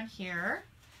banner on here.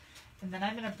 And then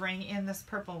I'm going to bring in this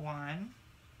purple one.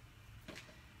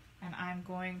 And I'm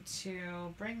going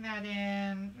to bring that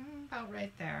in about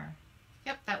right there.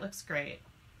 Yep, that looks great.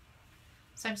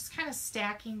 So I'm just kind of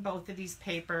stacking both of these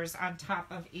papers on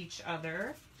top of each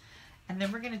other. And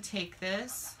then we're going to take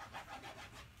this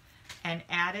and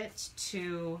add it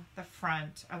to the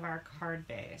front of our card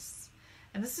base.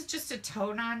 And this is just a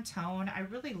tone on tone. I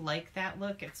really like that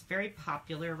look. It's very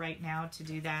popular right now to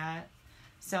do that.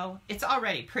 So it's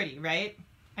already pretty, right?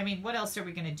 I mean, what else are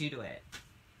we going to do to it?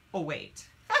 Oh, wait.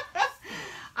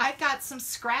 I've got some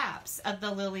scraps of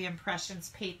the Lily Impressions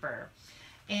paper.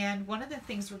 And one of the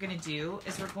things we're going to do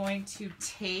is we're going to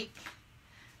take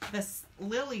this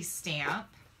Lily stamp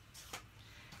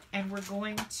and we're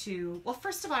going to, well,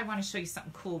 first of all, I want to show you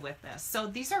something cool with this. So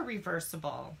these are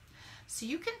reversible. So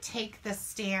you can take the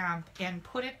stamp and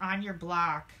put it on your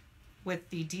block with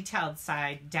the detailed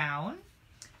side down.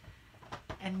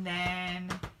 And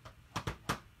then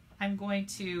I'm going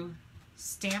to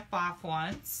stamp off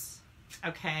once.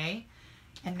 Okay.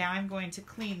 And now I'm going to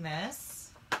clean this.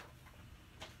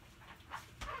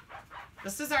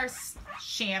 This is our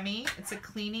chamois. It's a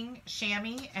cleaning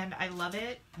chamois, and I love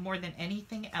it more than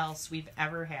anything else we've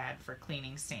ever had for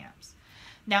cleaning stamps.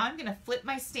 Now I'm going to flip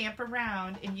my stamp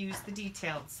around and use the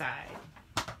detailed side.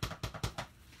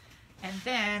 And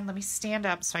then let me stand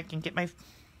up so I can get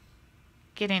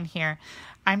in here.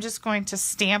 I'm just going to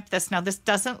stamp this. Now this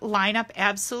doesn't line up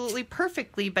absolutely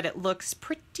perfectly, but it looks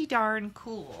pretty darn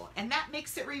cool. And that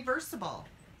makes it reversible,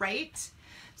 right?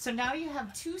 So now you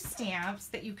have two stamps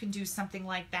that you can do something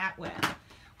like that with.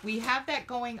 We have that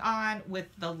going on with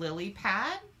the Lily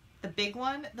pad, the big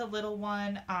one, the little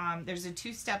one. There's a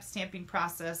two-step stamping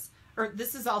process, or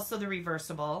this is also the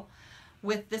reversible.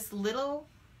 With this little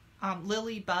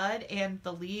Lily bud and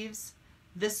the leaves,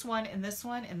 this one and this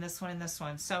one and this one and this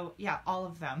one. So yeah, all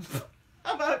of them.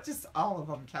 How about just all of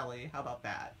them, Kelly? How about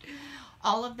that?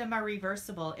 All of them are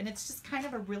reversible, and it's just kind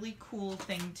of a really cool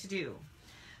thing to do.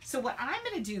 So what I'm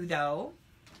going to do, though,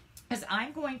 is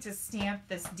I'm going to stamp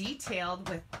this detailed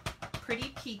with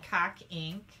Pretty Peacock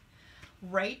ink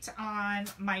right on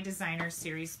my Designer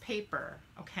Series paper,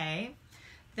 okay?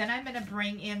 Then I'm going to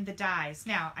bring in the dies.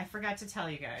 Now, I forgot to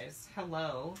tell you guys,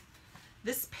 hello.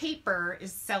 This paper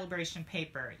is celebration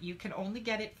paper. You can only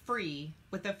get it free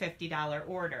with a $50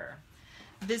 order.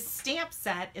 This stamp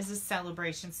set is a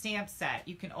celebration stamp set.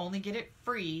 You can only get it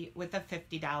free with a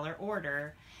 $50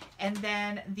 order. And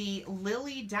then the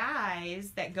Lily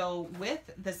dies that go with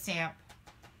the stamp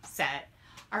set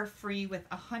are free with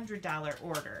a $100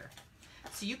 order.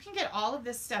 So you can get all of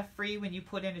this stuff free when you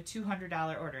put in a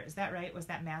 $200 order. Is that right? Was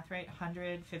that math right?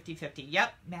 100, 50, 50.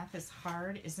 Yep, math is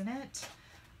hard, isn't it?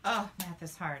 Oh, math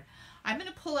is hard. I'm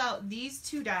going to pull out these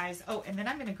two dies. Oh, and then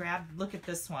I'm going to grab, look at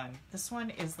this one. This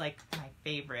one is like my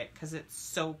favorite because it's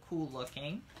so cool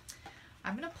looking.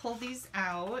 I'm going to pull these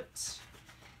out,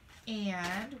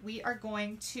 and we are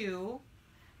going to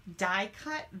die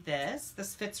cut this.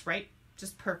 This fits right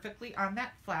just perfectly on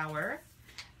that flower.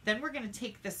 Then we're going to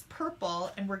take this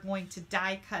purple and we're going to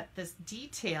die cut this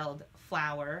detailed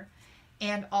flower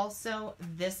and also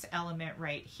this element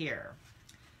right here.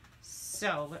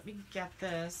 So let me get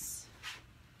this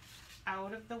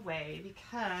out of the way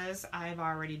because I've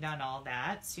already done all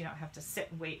that, so you don't have to sit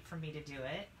and wait for me to do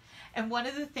it. And one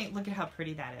of the things, look at how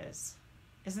pretty that is.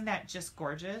 Isn't that just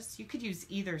gorgeous? You could use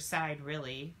either side,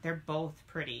 really. They're both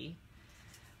pretty.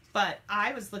 But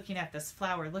I was looking at this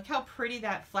flower. Look how pretty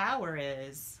that flower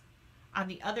is on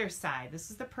the other side. This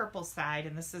is the purple side,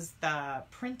 and this is the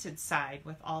printed side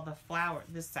with all the flower.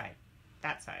 This side,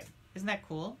 that side. Isn't that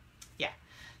cool? Yeah.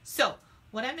 So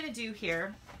what I'm going to do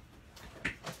here,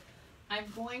 I'm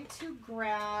going to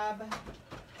grab,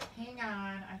 hang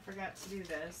on, I forgot to do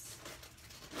this.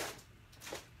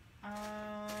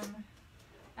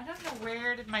 I don't know,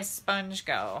 where did my sponge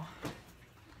go?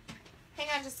 Hang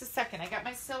on just a second. I got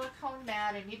my silicone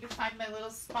mat. I need to find my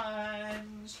little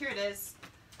sponge. Here it is.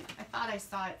 I thought I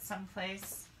saw it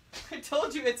someplace. I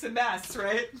told you it's a mess,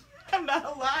 right? I'm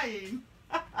not lying.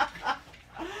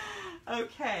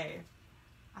 Okay.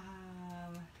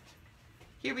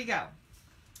 Here we go.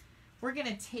 We're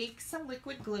going to take some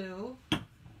liquid glue.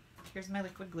 Here's my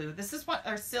liquid glue. This is what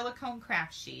our silicone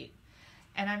craft sheet.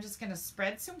 And I'm just going to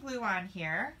spread some glue on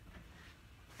here.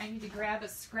 I need to grab a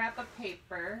scrap of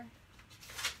paper.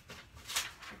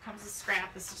 Here comes a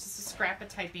scrap. This is just a scrap of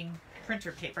typing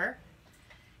printer paper.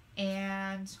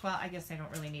 And, well, I guess I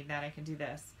don't really need that. I can do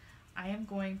this. I am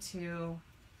going to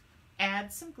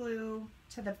add some glue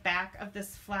to the back of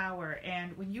this flower.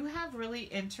 And when you have really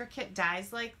intricate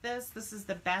dies like this, this is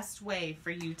the best way for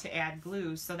you to add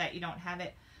glue so that you don't have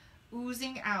it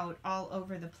oozing out all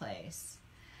over the place.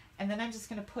 And then I'm just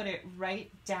going to put it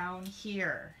right down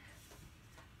here,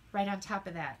 right on top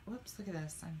of that. Whoops, look at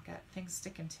this. I've got things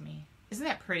sticking to me. Isn't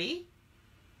that pretty?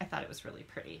 I thought it was really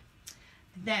pretty.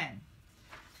 Then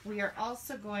we are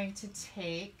also going to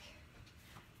take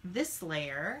this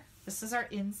layer. This is our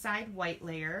inside white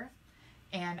layer.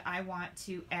 And I want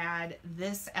to add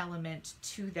this element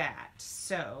to that.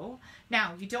 So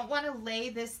now you don't want to lay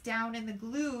this down in the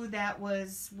glue that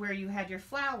was where you had your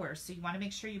flower. So you want to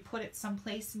make sure you put it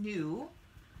someplace new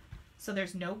so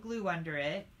there's no glue under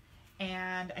it.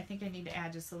 And I think I need to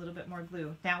add just a little bit more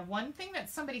glue. Now, one thing that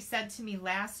somebody said to me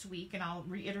last week, and I'll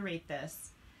reiterate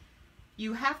this,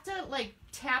 you have to like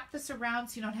tap this around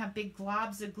so you don't have big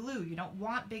globs of glue. You don't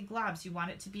want big globs. You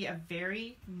want it to be a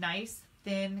very nice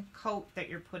thin coat that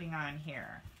you're putting on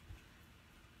here.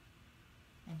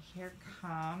 And here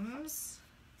comes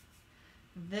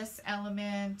this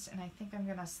element, and I think I'm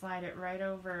gonna slide it right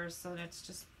over so that it's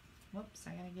just, whoops,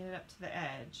 I gotta get it up to the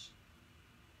edge.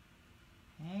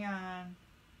 Hang on.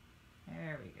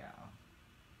 There we go.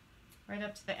 Right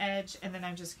up to the edge, and then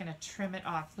I'm just gonna trim it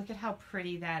off. Look at how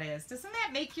pretty that is. Doesn't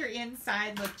that make your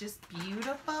inside look just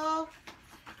beautiful?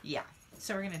 Yeah.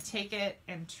 So we're gonna take it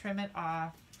and trim it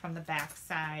off from the back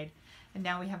side, and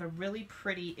now we have a really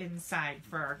pretty inside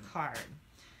for our card.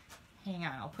 Hang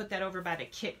on, I'll put that over by the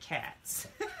Kit Kats.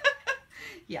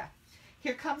 Yeah.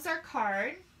 Here comes our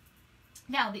card.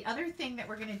 Now, the other thing that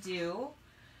we're gonna do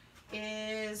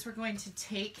is we're going to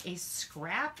take a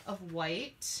scrap of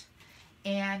white,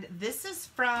 and this is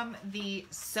from the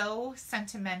So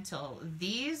Sentimental.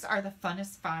 These are the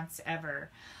funnest fonts ever.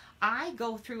 I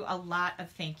go through a lot of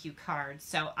thank you cards,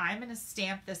 so I'm going to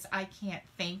stamp this I Can't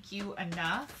Thank You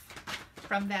Enough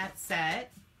from that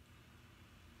set.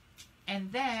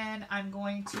 And then I'm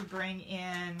going to bring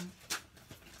in,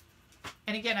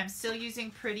 and again, I'm still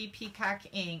using Pretty Peacock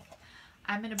ink.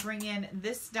 I'm going to bring in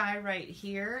this die right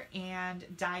here and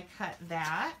die cut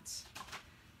that.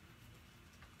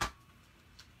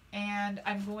 And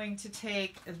I'm going to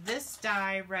take this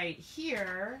die right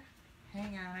here.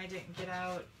 Hang on, I didn't get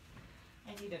out.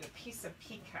 I needed a piece of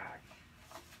peacock.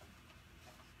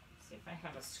 See if I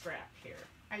have a scrap here.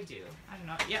 I do. I don't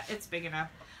know. Yeah, it's big enough.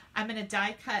 I'm going to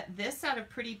die cut this out of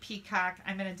Pretty Peacock.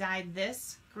 I'm going to dye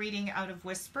this greeting out of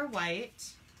Whisper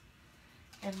White.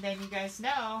 And then you guys know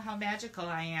how magical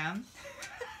I am.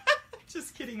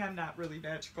 Just kidding, I'm not really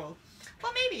magical.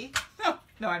 Well, maybe.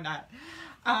 No, I'm not.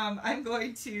 I'm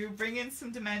going to bring in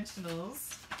some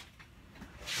dimensionals,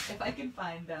 if I can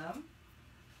find them.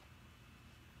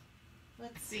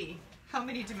 Let's see. How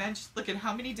many look at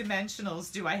how many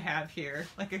dimensionals do I have here?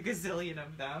 Like a gazillion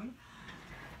of them.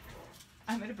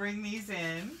 I'm going to bring these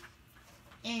in,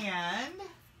 and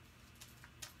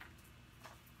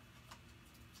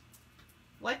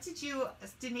what did you,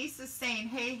 Denise is saying,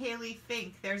 hey Haley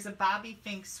Fink, there's a Bobby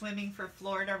Fink swimming for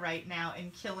Florida right now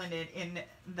and killing it in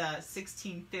the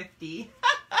 1650.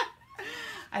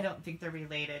 I don't think they're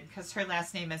related because her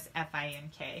last name is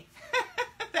F-I-N-K.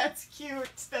 That's cute.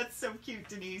 That's so cute,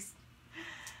 Denise.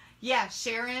 Yeah,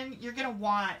 Sharon, you're going to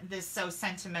want this So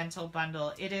Sentimental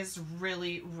bundle. It is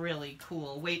really, really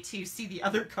cool. Wait till you see the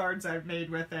other cards I've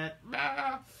made with it.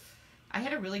 I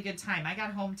had a really good time. I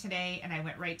got home today and I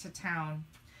went right to town.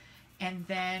 And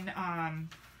then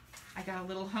I got a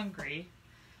little hungry.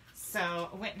 So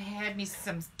I went and had me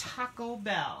some Taco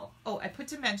Bell. Oh, I put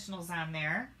dimensionals on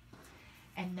there.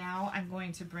 And now I'm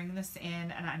going to bring this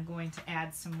in and I'm going to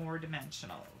add some more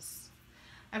dimensionals.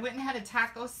 I went and had a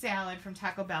taco salad from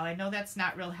Taco Bell. I know that's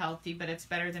not real healthy, but it's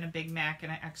better than a Big Mac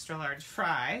and an extra large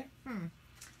fry.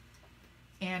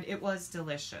 And it was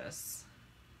delicious.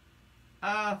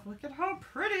 Look at how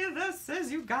pretty this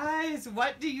is, you guys.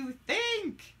 What do you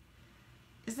think?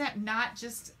 Is that not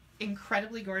just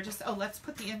incredibly gorgeous? Oh, let's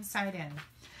put the inside in.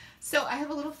 So I have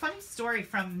a little funny story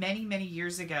from many, many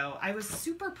years ago. I was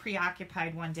super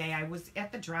preoccupied one day. I was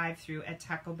at the drive-thru at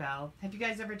Taco Bell. Have you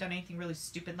guys ever done anything really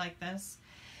stupid like this?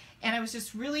 And I was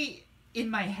just really in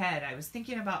my head. I was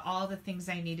thinking about all the things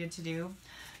I needed to do.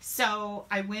 So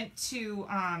I went to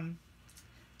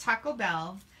Taco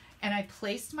Bell and I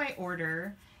placed my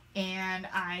order, and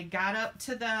I got up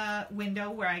to the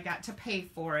window where I got to pay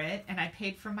for it, and I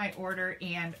paid for my order,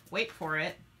 and wait for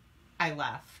it, I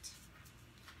left.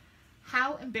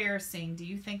 How embarrassing do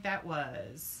you think that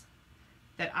was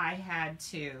that I had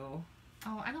to,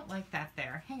 oh, I don't like that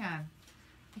there. Hang on.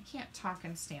 I can't talk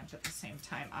and stamp at the same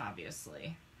time,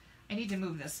 obviously. I need to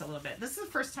move this a little bit. This is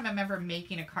the first time I'm ever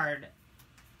making a card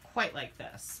quite like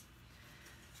this.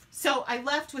 So I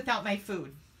left without my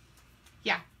food.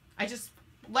 Yeah, I just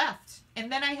left.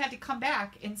 And then I had to come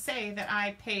back and say that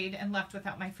I paid and left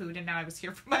without my food, and now I was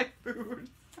here for my food.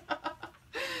 I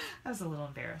was a little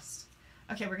embarrassed.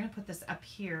 Okay, we're going to put this up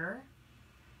here.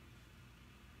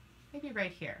 Maybe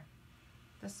right here.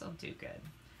 This will do good.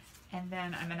 And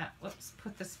then I'm going to, whoops,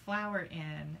 put this flower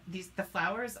in. The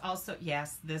flower is also,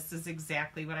 yes, this is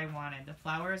exactly what I wanted. The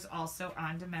flower is also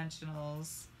on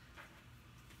dimensionals.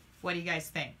 What do you guys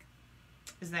think?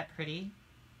 Is that pretty?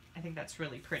 I think that's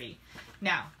really pretty.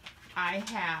 Now, I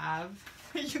have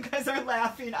You guys are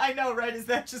laughing. I know, right? Is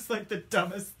that just like the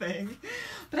dumbest thing?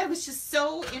 But I was just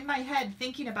so in my head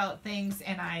thinking about things,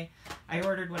 and I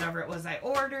ordered whatever it was I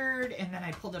ordered, and then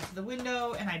I pulled up to the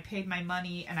window and I paid my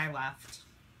money and I left.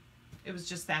 It was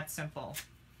just that simple.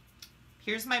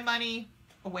 Here's my money.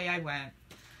 Away I went.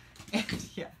 And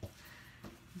yeah.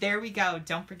 There we go.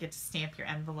 Don't forget to stamp your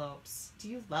envelopes. Do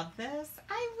you love this?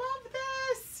 I love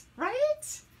this,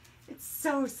 right? It's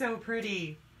so, so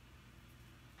pretty.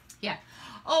 Yeah.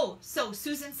 Oh, so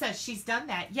Susan says she's done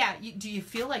that. Yeah. Do you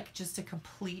feel like just a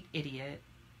complete idiot?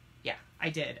 Yeah, I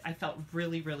did. I felt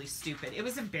really, really stupid. It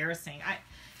was embarrassing.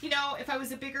 You know, if I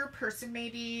was a bigger person,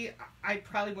 maybe I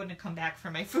probably wouldn't have come back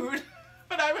for my food.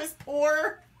 But I was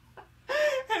poor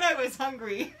and I was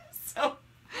hungry. So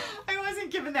I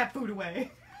wasn't giving that food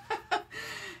away.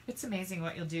 It's amazing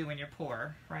what you'll do when you're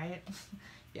poor, right?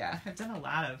 Yeah, I've done a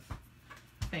lot of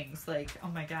things like, oh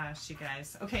my gosh, you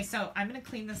guys. Okay, so I'm going to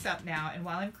clean this up now, and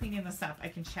while I'm cleaning this up, I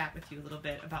can chat with you a little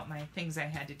bit about my things I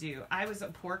had to do. I was a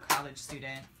poor college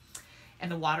student,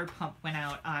 and the water pump went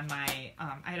out on my,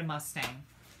 I had a Mustang,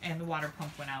 and the water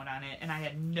pump went out on it, and I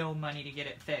had no money to get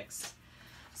it fixed.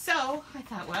 So I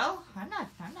thought, well, I'm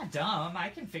not dumb. I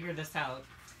can figure this out.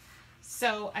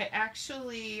 So I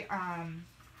actually,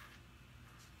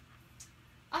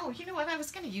 oh, you know what? I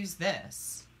was going to use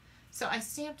this. So I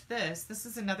stamped this. This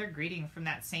is another greeting from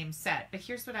that same set. But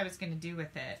here's what I was going to do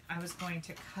with it. I was going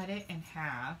to cut it in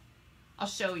half. I'll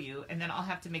show you, and then I'll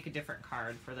have to make a different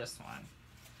card for this one,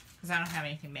 because I don't have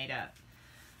anything made up.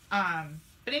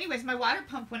 But anyways, my water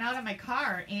pump went out on my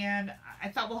car, and I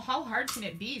thought, well, how hard can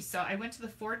it be? So I went to the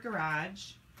Ford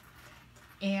garage,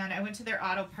 and I went to their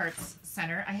auto parts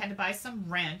center. I had to buy some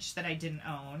wrench that I didn't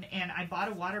own, and I bought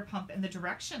a water pump, and the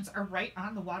directions are right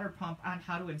on the water pump on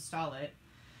how to install it.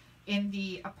 In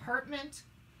the apartment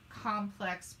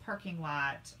complex parking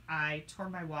lot, I tore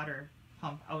my water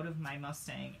pump out of my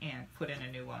Mustang and put in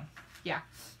a new one. Yeah.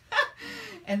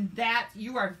 And that,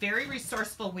 you are very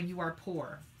resourceful when you are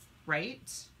poor,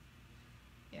 right?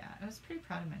 Yeah, I was pretty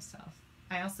proud of myself.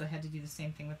 I also had to do the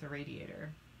same thing with the radiator.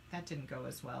 That didn't go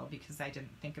as well because I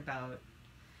didn't think about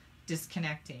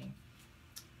disconnecting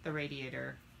the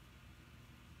radiator,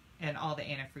 and all the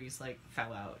antifreeze like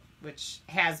fell out, which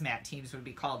hazmat teams would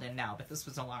be called in now, but this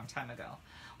was a long time ago.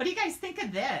 What do you guys think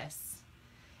of this?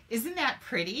 Isn't that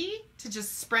pretty to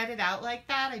just spread it out like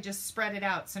that? I just spread it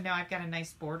out, so now I've got a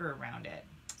nice border around it.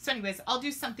 So anyways, I'll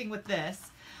do something with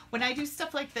this. When I do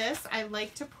stuff like this, I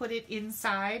like to put it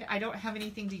inside. I don't have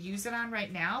anything to use it on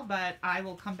right now, but I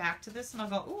will come back to this and I'll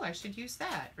go, oh, I should use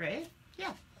that, right?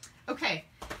 Yeah. Okay,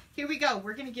 here we go.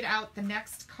 We're going to get out the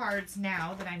next cards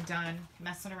now that I'm done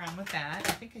messing around with that.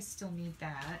 I think I still need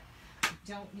that. I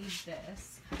don't need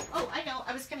this. Oh, I know.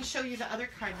 I was going to show you the other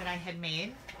card that I had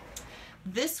made.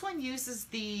 This one uses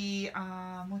the,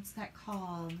 what's that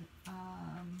called?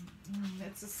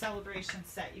 It's a celebration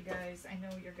set, you guys. I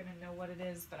know you're going to know what it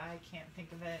is, but I can't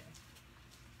think of it.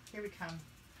 Here we come.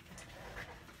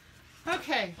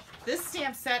 Okay, this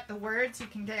stamp set, the words you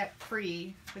can get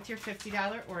free with your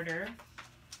 $50 order.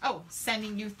 Oh,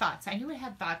 sending you thoughts. I knew it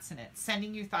had thoughts in it.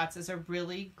 Sending you thoughts is a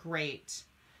really great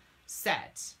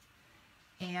set.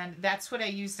 And that's what I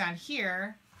used on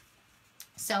here.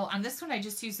 So on this one, I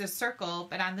just used a circle,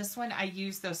 but on this one, I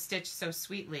used those Stitch So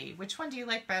Sweetly. Which one do you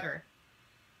like better?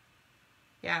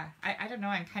 Yeah, I don't know.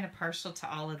 I'm kind of partial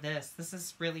to all of this. This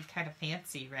is really kind of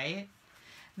fancy, right?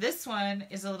 This one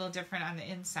is a little different on the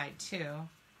inside, too.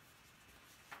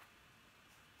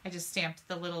 I just stamped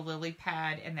the little lily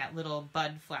pad and that little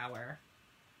bud flower.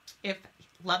 If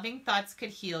loving thoughts could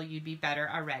heal, you'd be better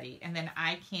already. And then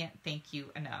I can't thank you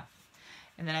enough.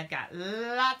 And then I've got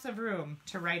lots of room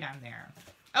to write on there.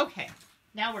 Okay,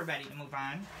 now we're ready to move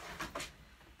on.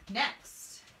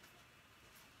 Next,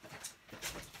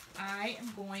 I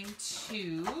am going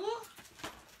to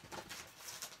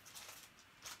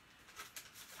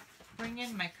bring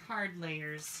in my card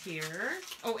layers here.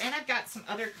 Oh, and I've got some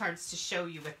other cards to show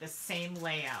you with the same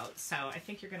layout. So I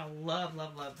think you're going to love,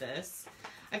 love, love this.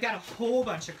 I've got a whole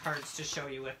bunch of cards to show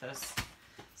you with this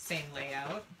same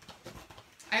layout.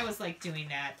 I always like doing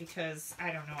that because,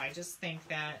 I don't know, I just think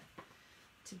that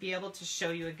to be able to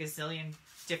show you a gazillion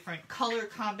different color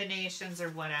combinations or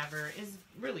whatever is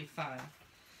really fun.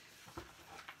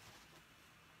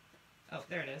 Oh,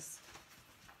 there it is.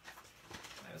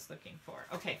 What I was looking for.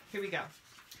 Okay, here we go.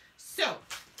 So,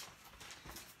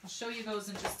 I'll show you those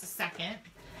in just a second.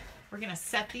 We're going to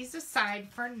set these aside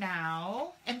for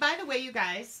now. And by the way, you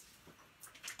guys,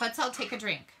 let's all take a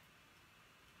drink.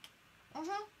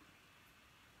 Oh,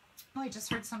 I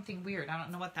just heard something weird. I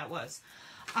don't know what that was.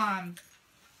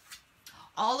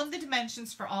 all of the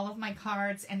dimensions for all of my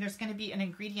cards, and there's going to be an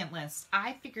ingredient list.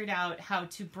 I figured out how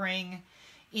to bring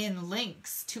in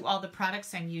links to all the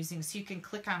products I'm using so you can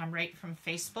click on them right from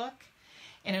Facebook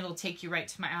and it'll take you right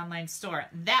to my online store.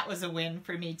 That was a win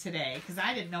for me today because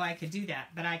I didn't know I could do that,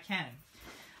 but I can.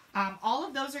 All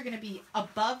of those are going to be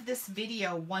above this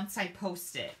video once I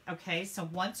post it, okay? So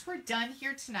once we're done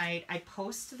here tonight, I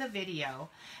post the video.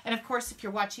 And of course, if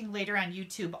you're watching later on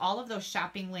YouTube, all of those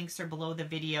shopping links are below the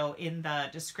video in the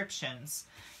descriptions.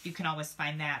 You can always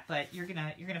find that, but you're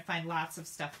gonna find lots of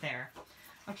stuff there.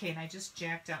 Okay, and I just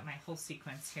jacked up my whole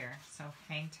sequence here, so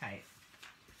hang tight.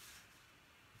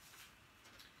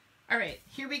 All right,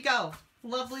 here we go.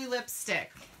 Lovely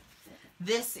lipstick.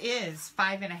 This is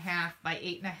 5.5 by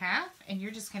 8.5, and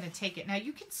you're just going to take it. Now,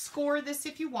 you can score this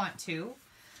if you want to.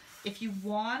 If you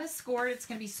want to score it, it's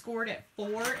going to be scored at 4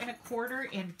 1/4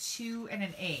 and 2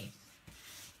 1/8.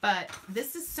 But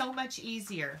this is so much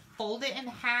easier. Fold it in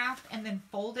half and then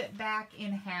fold it back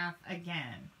in half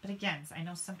again. But again, I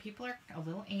know some people are a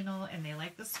little anal and they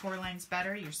like the score lines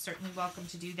better. You're certainly welcome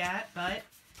to do that, but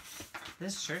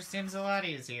this sure seems a lot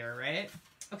easier, right?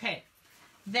 Okay,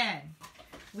 then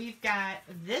we've got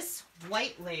this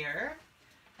white layer,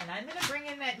 and I'm going to bring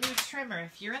in that new trimmer.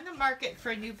 If you're in the market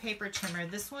for a new paper trimmer,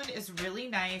 this one is really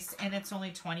nice, and it's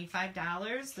only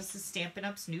 $25. This is Stampin'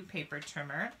 Up's new paper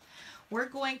trimmer. We're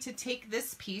going to take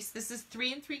this piece. This is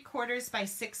 3 3/4 by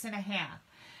 6 1/2,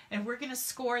 and we're going to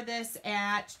score this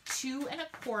at 2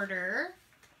 1/4.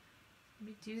 Let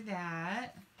me do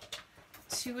that.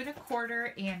 2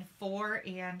 1/4 and 4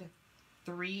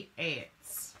 3/8.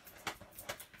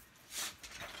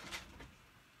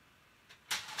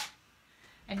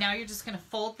 And now you're just going to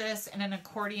fold this in an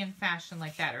accordion fashion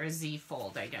like that, or a Z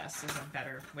fold, I guess, is a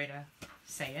better way to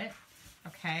say it.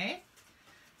 Okay.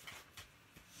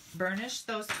 Burnish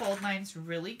those fold lines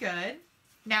really good.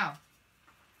 Now,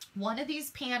 one of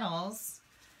these panels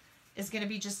is going to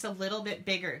be just a little bit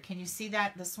bigger. Can you see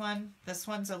that? This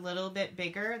one's a little bit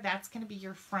bigger. That's going to be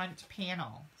your front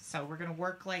panel. So we're going to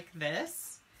work like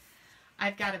this.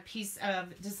 I've got a piece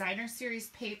of designer series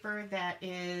paper that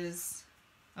is...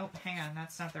 Oh, hang on,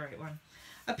 that's not the right one.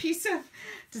 A piece of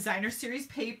designer series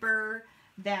paper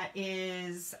that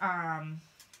is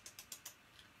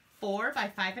 4 by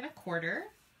 5 1/4.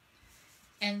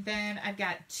 And then I've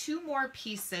got 2 more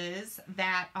pieces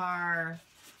that are,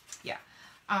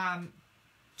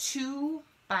 2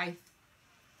 by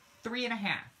 3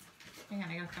 1/2. Hang on,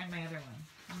 I gotta find my other one.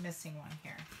 I'm missing one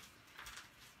here.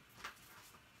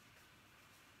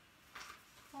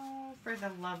 Oh, for the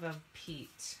love of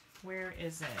Pete. Where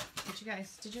is it? Did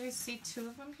you guys see 2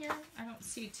 of them here? I don't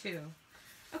see 2.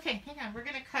 Okay, hang on. We're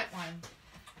going to cut one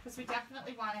because we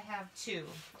definitely want to have 2.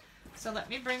 So let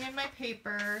me bring in my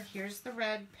paper. Here's the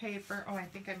red paper. Oh, I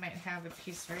think I might have a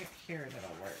piece right here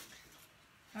that'll work.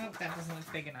 Oh, that doesn't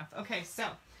look big enough. Okay, so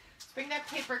let's bring that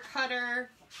paper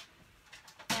cutter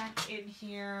back in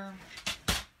here.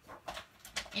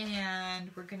 And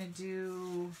we're going to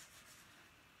do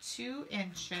 2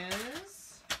 inches.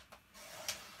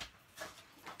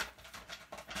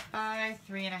 By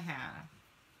 3 1/2.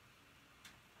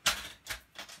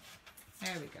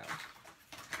 There we go.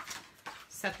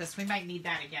 Set this. We might need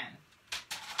that again.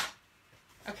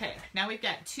 Okay, now we've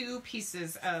got 2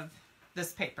 pieces of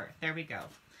this paper. There we go.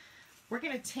 We're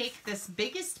going to take this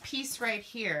biggest piece right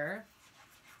here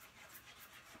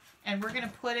and we're going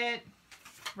to put it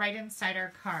right inside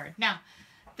our card. Now,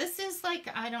 this is like,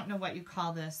 I don't know what you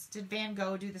call this. Did Van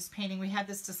Gogh do this painting? We had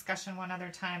this discussion one other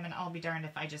time, and I'll be darned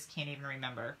if I just can't even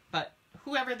remember. But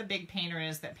whoever the big painter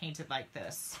is that painted like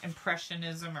this,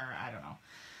 Impressionism, or I don't know.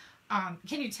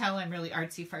 Can you tell I'm really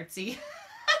artsy-fartsy?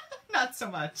 Not so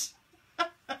much.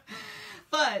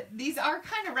 But these are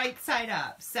kind of right side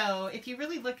up. So if you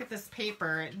really look at this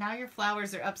paper, now your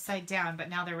flowers are upside down, but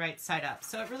now they're right side up.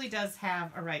 So it really does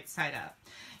have a right side up.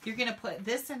 You're going to put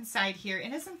this inside here.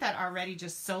 And isn't that already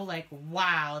just so like,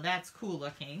 wow, that's cool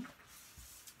looking.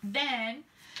 Then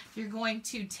you're going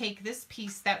to take this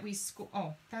piece that we scored.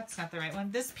 Oh, that's not the right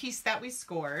one. This piece that we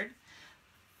scored.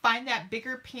 Find that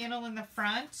bigger panel in the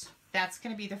front. That's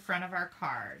going to be the front of our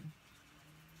card.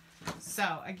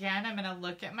 So again, I'm going to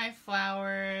look at my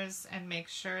flowers and make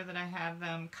sure that I have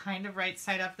them kind of right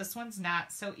side up. This one's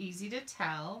not so easy to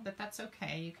tell, but that's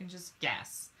okay. You can just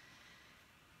guess.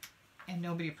 And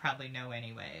nobody probably know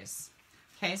anyways.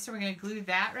 Okay, so we're going to glue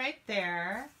that right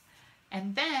there.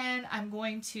 And then I'm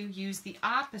going to use the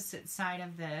opposite side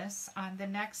of this on the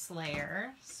next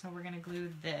layer. So we're going to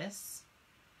glue this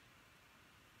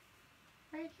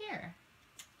right here.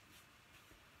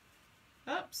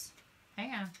 Oops.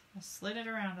 Hang on. I slid it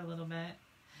around a little bit.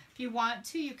 If you want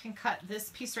to, you can cut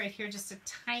this piece right here just a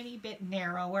tiny bit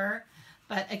narrower.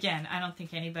 But again, I don't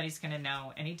think anybody's going to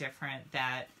know any different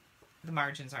that the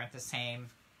margins aren't the same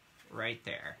right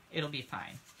there. It'll be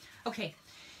fine. Okay,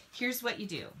 here's what you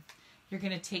do. You're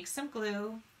going to take some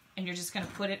glue and you're just going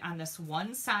to put it on this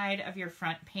one side of your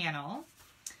front panel.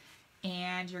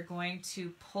 And you're going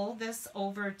to pull this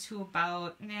over to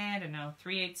about, I don't know,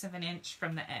 3/8 of an inch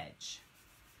from the edge.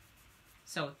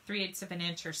 So 3/8 of an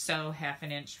inch or so, 1/2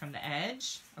 an inch from the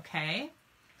edge, okay?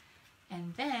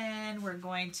 And then we're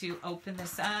going to open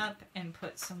this up and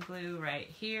put some glue right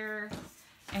here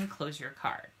and close your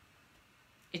card.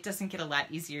 It doesn't get a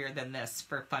lot easier than this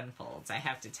for fun folds, I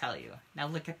have to tell you. Now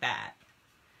look at that.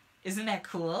 Isn't that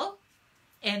cool?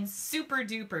 And super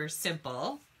duper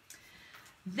simple.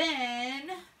 Then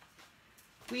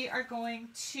we are going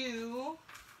to,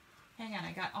 hang on,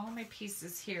 I got all my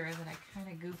pieces here that I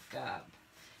kind of goofed up.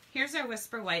 Here's our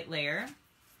Whisper White layer.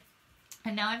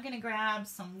 And now I'm going to grab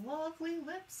some lovely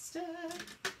lipstick.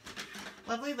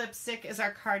 Lovely Lipstick is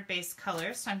our card base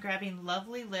color. So I'm grabbing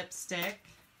Lovely Lipstick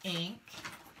ink.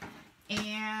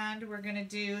 And we're going to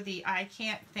do the I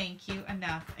Can't Thank You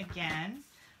Enough again.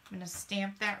 I'm going to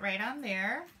stamp that right on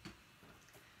there.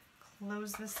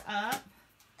 Close this up.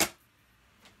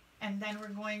 And then we're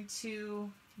going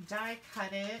to die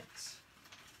cut it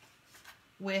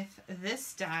with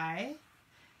this die.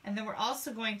 And then we're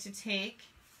also going to take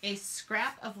a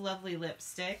scrap of Lovely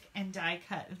Lipstick and die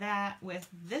cut that with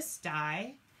this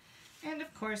die. And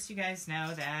of course, you guys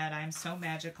know that I'm so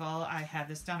magical, I have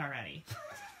this done already.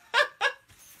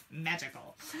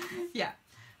 Magical. Yeah.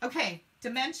 Okay,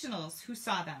 dimensionals. Who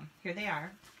saw them? Here they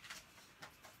are.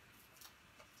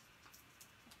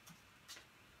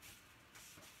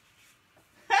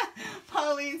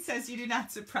 Pauline says, you do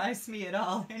not surprise me at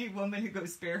all. Any woman who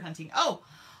goes bear hunting. Oh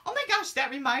my gosh,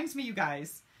 that reminds me, you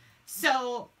guys.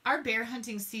 So our bear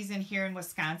hunting season here in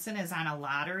Wisconsin is on a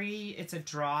lottery. It's a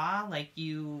draw. Like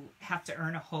you have to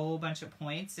earn a whole bunch of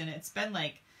points. And it's been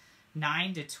like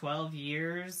 9 to 12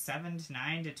 years, 7 to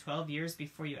 9 to 12 years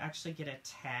before you actually get a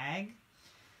tag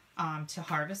to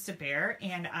harvest a bear.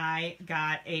 And I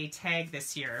got a tag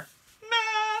this year.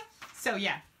 So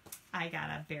yeah, I got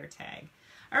a bear tag.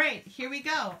 All right, here we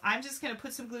go. I'm just going to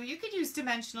put some glue. You could use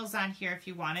dimensionals on here if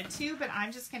you wanted to, but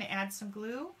I'm just going to add some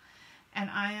glue. And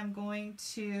I am going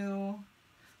to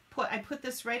I put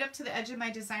this right up to the edge of my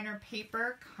designer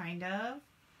paper, kind of,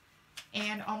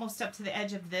 and almost up to the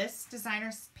edge of this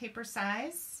designer paper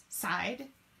side.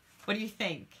 What do you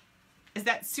think? Is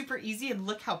that super easy? And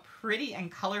look how pretty and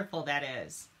colorful that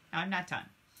is. Now I'm not done.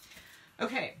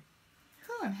 Okay.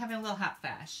 Whew, I'm having a little hot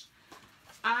flash.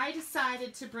 I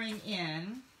decided to bring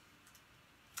in,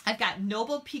 I've got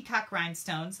Noble Peacock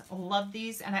Rhinestones. Love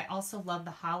these. And I also love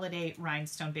the Holiday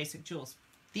Rhinestone Basic Jewels.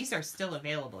 These are still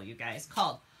available, you guys,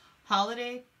 called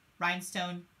Holiday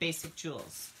Rhinestone Basic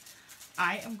Jewels.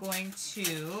 I am going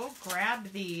to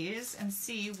grab these and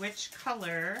see which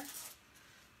color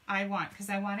I want, because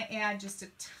I want to add just a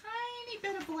tiny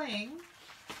bit of bling.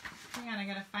 Hang on, I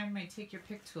got to find my Take Your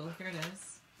Pick tool. Here it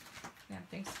is. That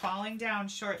thing's falling down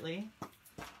shortly.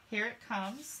 Here it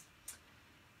comes.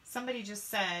 Somebody just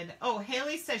said, oh,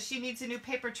 Haley says she needs a new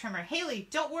paper trimmer. Haley,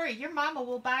 don't worry. Your mama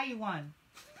will buy you one.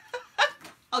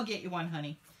 I'll get you one,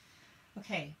 honey.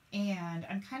 Okay, and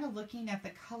I'm kind of looking at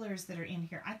the colors that are in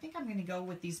here. I think I'm going to go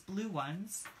with these blue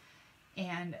ones.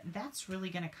 And that's really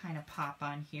going to kind of pop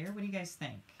on here. What do you guys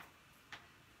think?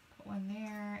 Put one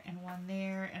there and one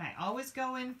there. And I always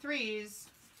go in threes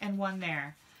and one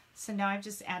there. So now I've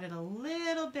just added a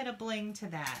little bit of bling to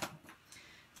that.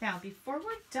 Now, before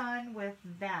we're done with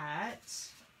that,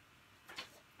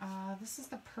 this is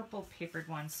the purple papered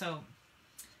one. So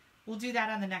we'll do that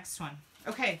on the next one.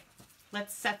 Okay,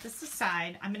 let's set this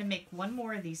aside. I'm going to make one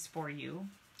more of these for you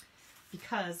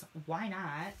because why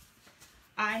not?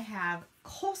 I have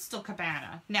Coastal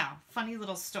Cabana. Now, funny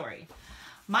little story.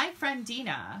 My friend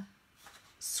Dina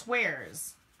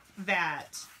swears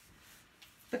that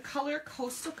the color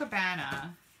Coastal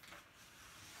Cabana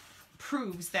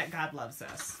proves that God loves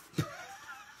us.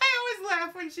 I always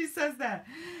laugh when she says that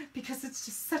because it's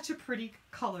just such a pretty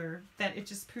color that it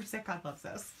just proves that God loves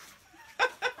us.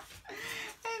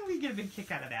 And we get a big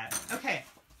kick out of that. Okay,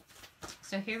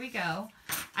 so here we go.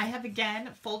 I have again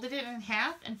folded it in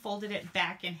half and folded it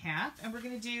back in half, and we're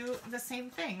going to do the same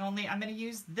thing, only I'm going to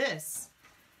use this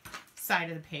side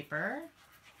of the paper.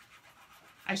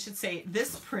 I should say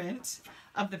this print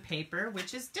of the paper,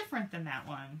 which is different than that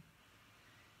one.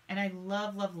 And I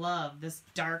love, love, love this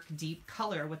dark, deep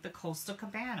color with the Coastal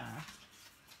Cabana.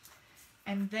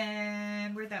 And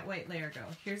then, where'd that white layer go?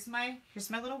 Here's my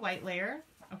little white layer,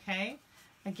 okay?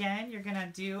 Again, you're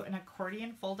gonna do an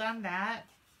accordion fold on that.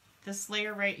 This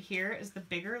layer right here is the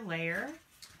bigger layer.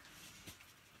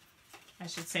 I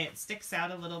should say it sticks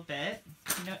out a little bit.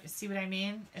 You know, see what I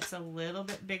mean? It's a little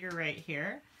bit bigger right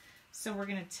here. So we're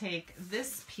gonna take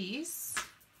this piece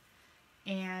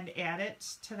and add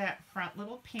it to that front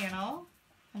little panel.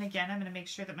 And again, I'm gonna make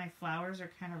sure that my flowers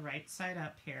are kind of right side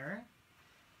up here,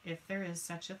 if there is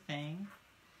such a thing.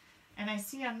 And I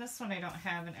see on this one I don't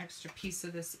have an extra piece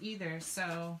of this either,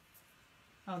 so,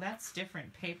 oh, that's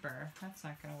different paper. That's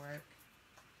not gonna work.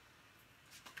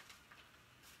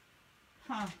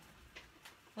 Huh.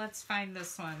 Let's find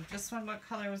this one. This one, what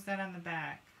color was that on the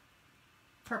back?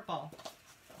 Purple.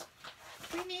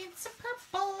 We need some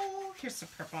purple. Here's some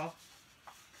purple.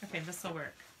 Okay, this will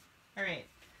work. All right.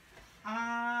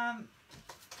 I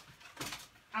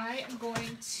am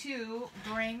going to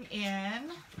bring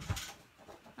in,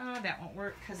 oh, that won't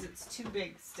work because it's too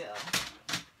big still.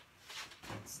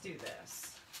 Let's do this.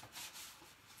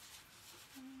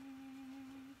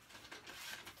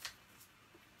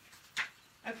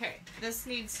 Okay, this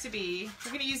needs to be,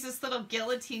 we're going to use this little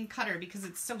guillotine cutter because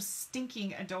it's so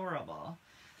stinking adorable.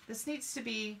 This needs to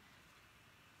be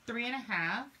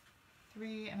 3.5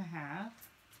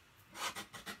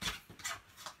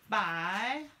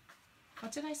 by,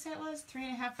 what did I say it was?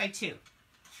 3.5 by 2.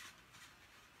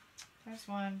 There's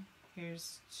 1,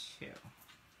 here's 2.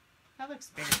 That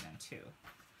looks bigger than 2.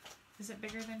 Is it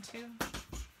bigger than 2?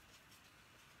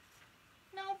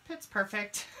 Nope, it's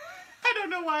perfect. I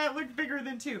don't know why it looked bigger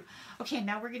than 2. Okay,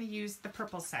 now we're going to use the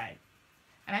purple side.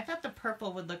 And I thought the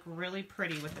purple would look really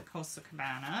pretty with the Coastal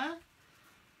Cabana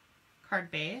card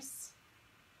base.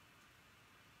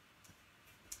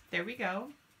 There we go.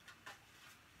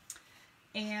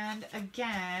 And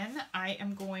again, I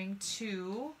am going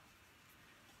to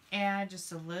add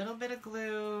just a little bit of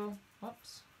glue,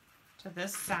 whoops, to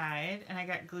this side. And I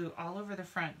got glue all over the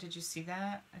front. Did you see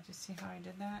that? I just see how I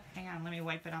did that? Hang on, let me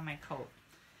wipe it on my coat.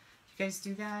 You guys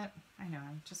do that? I know,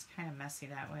 I'm just kind of messy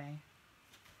that way.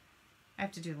 I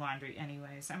have to do laundry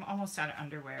anyways. I'm almost out of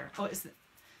underwear. Oh, is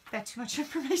that too much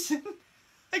information?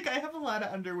 Like, I have a lot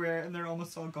of underwear and they're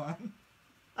almost all gone.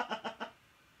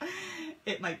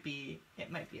 It might be a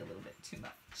little bit too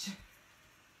much.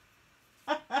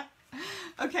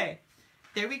 Okay,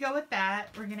 there we go with that.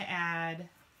 We're gonna add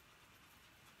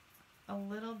a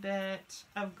little bit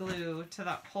of glue to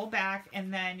the whole back,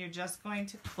 and then you're just going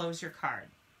to close your card.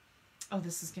 Oh,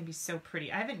 this is gonna be so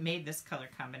pretty. I haven't made this color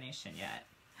combination yet.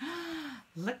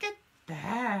 Look at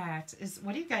that.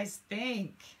 What do you guys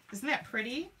think? Isn't that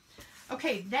pretty?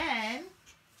 Okay, then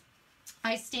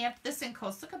I stamped this in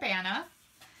Coastal Cabana,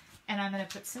 and I'm going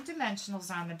to put some dimensionals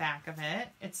on the back of it.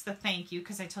 It's the thank you,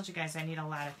 because I told you guys I need a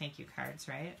lot of thank you cards,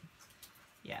 right?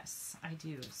 Yes, I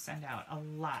do send out a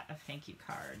lot of thank you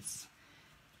cards.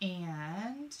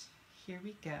 And here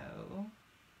we go.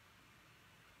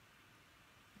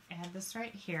 Add this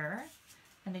right here.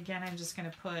 And again, I'm just going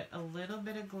to put a little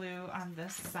bit of glue on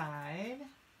this side.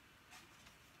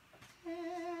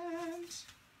 And,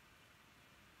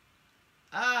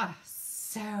 ah,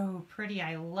 so pretty.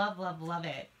 I love, love, love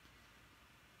it.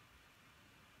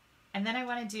 And then I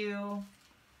want to do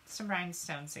some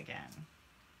rhinestones again.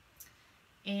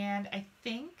 And I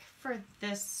think for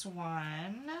this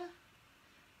one,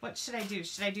 what should I do?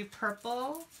 Should I do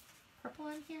purple? Purple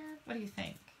in here? What do you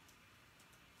think?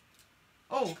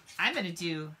 Oh, I'm going to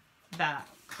do the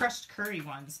crushed curry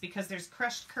ones because there's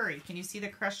crushed curry. Can you see the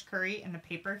crushed curry in the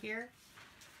paper here?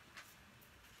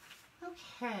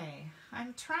 Okay,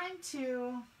 I'm trying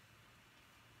to...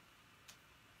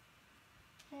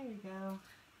 There we go.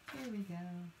 Here we go.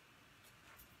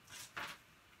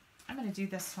 I'm going to do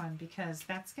this one because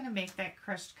that's going to make that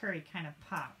crushed curry kind of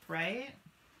pop, right?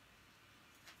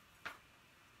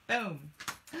 Boom.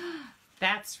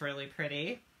 That's really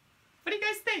pretty. What do you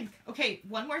guys think? Okay,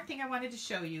 one more thing I wanted to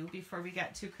show you before we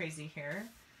got too crazy here.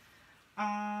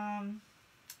 I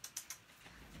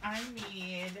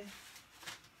need,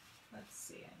 let's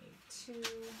see, I need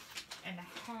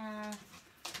 2.5.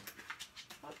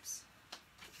 Whoops.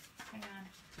 Hang on.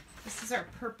 This is our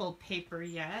purple paper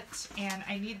yet, and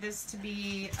I need this to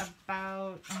be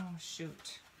about, oh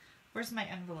shoot. Where's my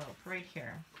envelope? Right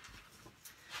here.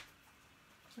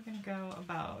 We're going to go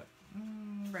about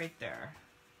right there.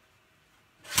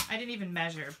 I didn't even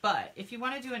measure, but if you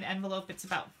want to do an envelope, it's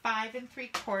about 5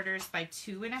 3/4 by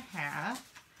 2.5.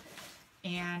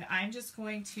 And I'm just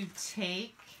going to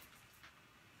take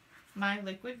my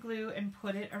liquid glue and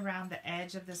put it around the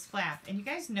edge of this flap. And you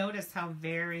guys notice how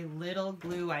very little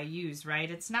glue I use, right?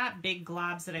 It's not big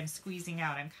globs that I'm squeezing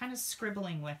out. I'm kind of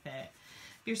scribbling with it.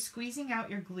 If you're squeezing out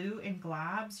your glue in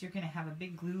globs, you're going to have a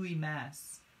big gluey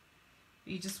mess.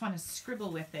 You just want to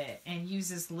scribble with it and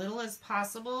use as little as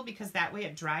possible because that way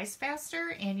it dries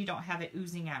faster and you don't have it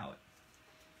oozing out.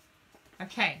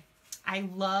 Okay, I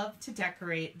love to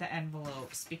decorate the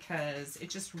envelopes because it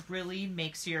just really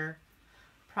makes your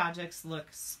projects look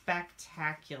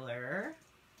spectacular.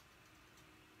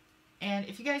 And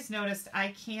if you guys noticed,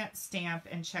 I can't stamp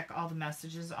and check all the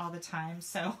messages all the time.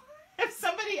 So if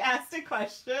somebody asked a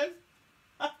question,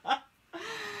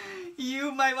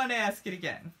 you might want to ask it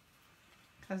again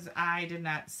because I did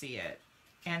not see it.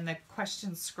 And the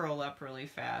questions scroll up really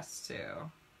fast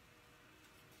too.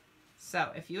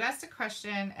 So if you asked a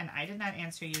question and I did not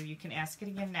answer you, you can ask it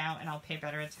again now and I'll pay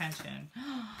better attention.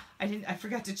 I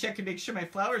forgot to check and make sure my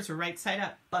flowers were right side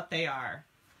up, but they are.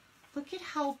 Look at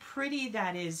how pretty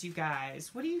that is, you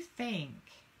guys. What do you think?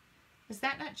 Is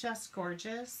that not just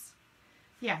gorgeous?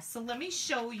 Yeah, so let me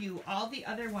show you all the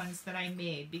other ones that I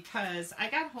made because I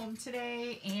got home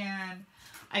today and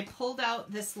I pulled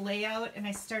out this layout and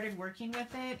I started working with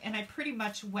it and I pretty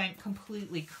much went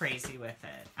completely crazy with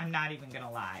it. I'm not even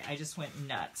gonna lie. I just went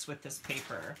nuts with this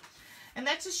paper. And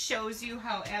that just shows you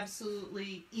how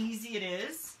absolutely easy it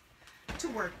is to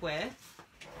work with.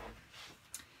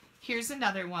 Here's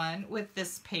another one with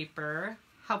this paper.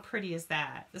 How pretty is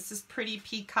that? This is Pretty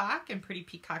Peacock and Pretty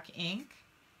Peacock ink.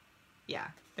 Yeah,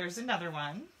 there's another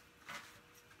one.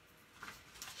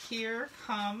 Here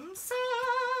comes,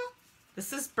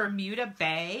 this is Bermuda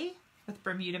Bay with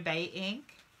Bermuda Bay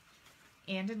ink.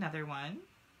 And another one.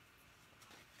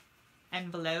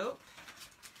 Envelope.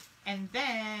 And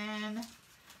then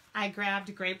I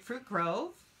grabbed Grapefruit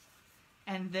Grove.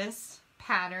 And this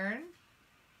pattern.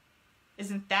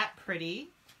 Isn't that pretty?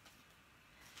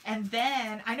 And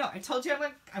then, I know, I told you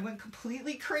I went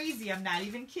completely crazy. I'm not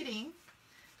even kidding.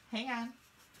 Hang on.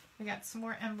 We got some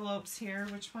more envelopes here.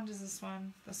 Which one does this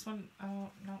one? This one, oh,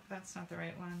 no, that's not the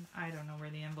right one. I don't know where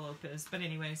the envelope is. But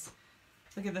anyways,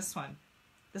 look at this one.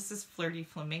 This is Flirty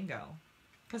Flamingo.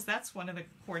 Because that's one of the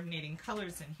coordinating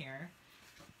colors in here.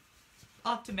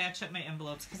 I'll have to match up my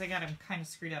envelopes because I got them kind of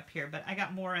screwed up here. But I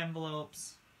got more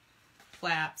envelopes,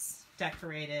 flaps,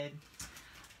 decorated.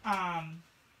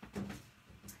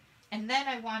 And then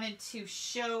I wanted to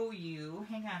show you,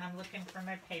 hang on, I'm looking for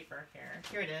my paper here.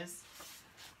 Here it is.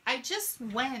 I just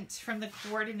went from the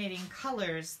coordinating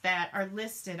colors that are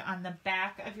listed on the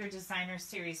back of your designer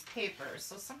series paper.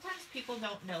 So sometimes people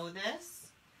don't know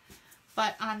this,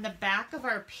 but on the back of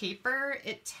our paper,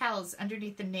 it tells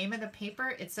underneath the name of the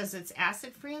paper, it says it's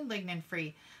acid-free and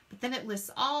lignin-free. But then it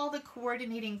lists all the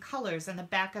coordinating colors on the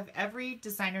back of every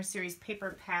designer series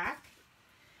paper pack.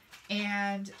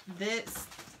 And this,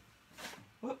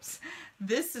 whoops,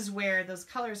 this is where those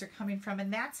colors are coming from.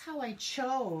 And that's how I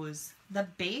chose the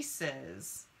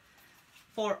bases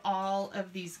for all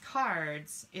of these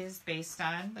cards is based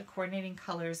on the coordinating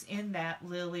colors in that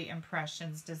Lily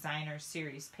Impressions designer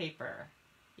series paper.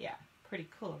 Yeah, pretty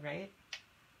cool, right?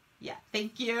 Yeah,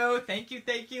 thank you, thank you,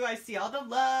 thank you. I see all the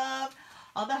love,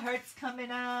 all the hearts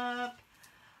coming up.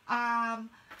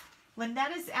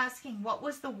 Lynette is asking, what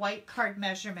was the white card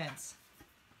measurements?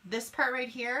 This part right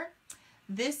here,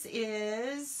 this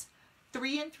is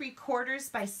 3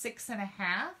 3/4 by 6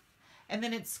 1/2. And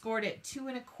then it's scored at 2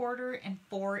 1/4 and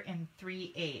 4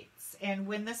 3/8. And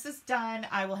when this is done,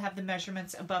 I will have the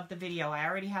measurements above the video. I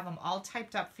already have them all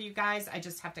typed up for you guys. I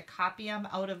just have to copy them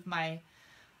out of my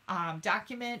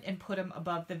document and put them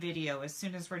above the video as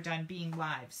soon as we're done being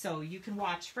live. So you can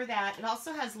watch for that. It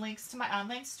also has links to my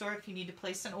online store if you need to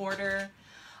place an order.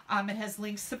 It has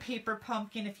links to Paper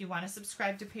Pumpkin if you want to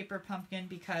subscribe to Paper Pumpkin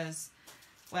because,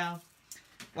 well,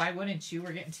 why wouldn't you?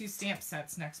 We're getting 2 stamp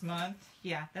sets next month.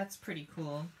 Yeah, that's pretty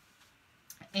cool.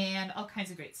 And all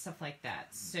kinds of great stuff like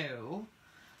that. So,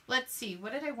 let's see.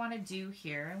 What did I want to do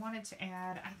here? I wanted to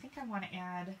add, I think I want to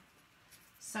add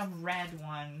some red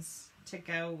ones to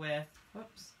go with,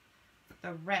 whoops,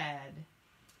 the red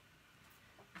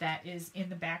that is in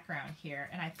the background here.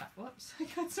 And I thought, whoops, I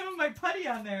got some of my putty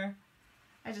on there.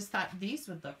 I just thought these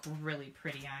would look really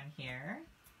pretty on here.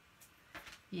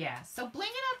 Yeah, so bling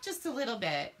it up just a little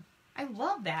bit. I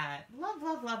love that. Love,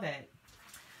 love, love it.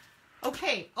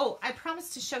 Okay, oh, I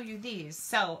promised to show you these.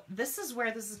 So this is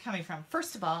where this is coming from.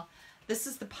 First of all, this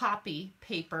is the Poppy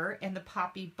paper and the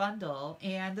Poppy bundle.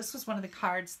 And this was one of the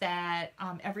cards that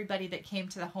everybody that came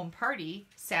to the home party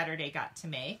Saturday got to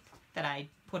make that I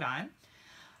put on.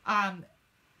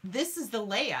 This is the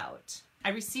layout. I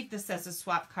received this as a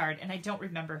swap card, and I don't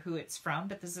remember who it's from,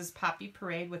 but this is Poppy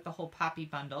Parade with the whole Poppy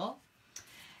bundle.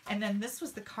 And then this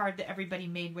was the card that everybody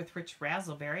made with Rich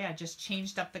Razzleberry. I just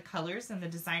changed up the colors and the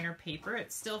designer paper.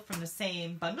 It's still from the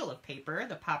same bundle of paper,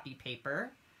 the poppy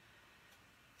paper.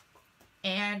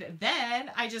 And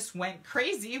then I just went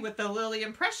crazy with the Lily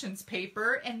Impressions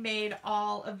paper and made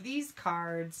all of these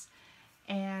cards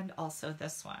and also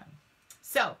this one.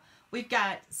 So we've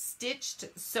got Stitched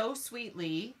So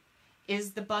Sweetly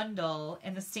is the bundle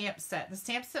and the stamp set. The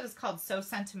stamp set is called So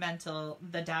Sentimental.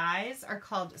 The dies are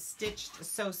called Stitched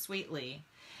So Sweetly.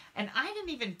 And I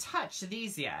didn't even touch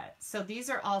these yet. So these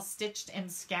are all stitched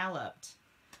and scalloped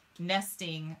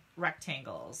nesting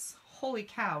rectangles. Holy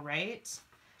cow, right?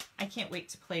 I can't wait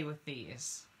to play with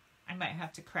these. I might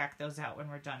have to crack those out when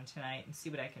we're done tonight and see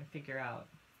what I can figure out.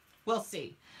 We'll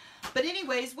see. But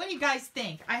anyways, what do you guys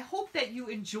think? I hope that you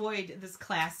enjoyed this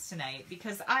class tonight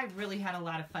because I really had a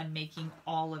lot of fun making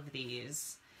all of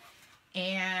these.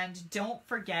 And don't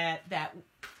forget that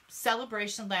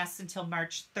celebration lasts until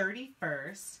March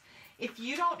 31st. If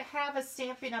you don't have a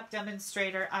Stampin' Up!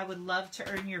 Demonstrator, I would love to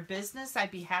earn your business.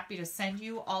 I'd be happy to send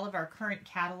you all of our current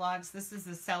catalogs. This is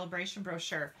the celebration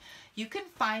brochure. You can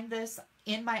find this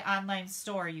in my online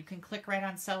store. You can click right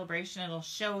on celebration. It'll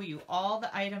show you all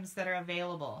the items that are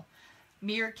available.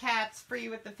 Meerkats free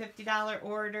with the $50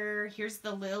 order. Here's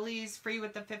the lilies free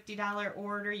with the $50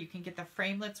 order. You can get the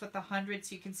framelits with the 100.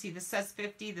 So you can see this says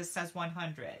 50, this says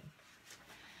 100.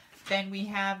 Then we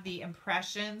have the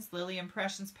impressions, Lily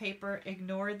Impressions paper.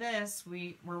 Ignore this.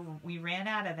 We ran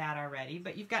out of that already,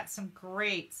 but you've got some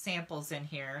great samples in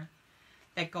here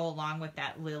that go along with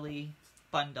that Lily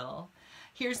bundle.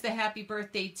 Here's the Happy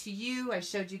Birthday to You. I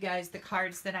showed you guys the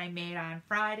cards that I made on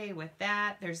Friday with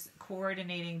that. There's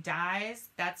coordinating dies.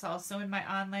 That's also in my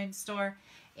online store.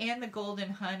 And the Golden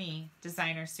Honey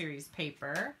Designer Series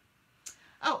paper.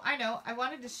 Oh, I know. I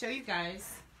wanted to show you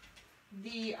guys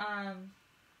the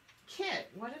kit.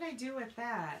 What did I do with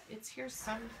that? It's here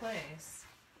someplace.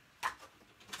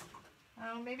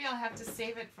 Oh, maybe I'll have to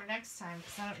save it for next time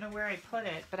because I don't know where I put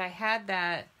it. But I had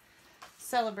that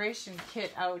celebration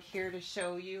kit out here to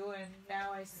show you, and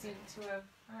now I seem to have,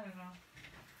 I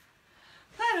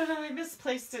don't know, I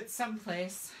misplaced it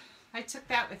someplace. I took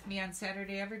that with me on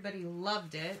Saturday. Everybody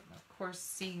loved it. Of course,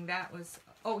 seeing that was,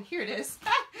 oh, here it is.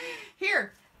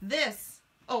 Here, this.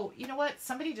 Oh, you know what?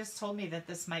 Somebody just told me that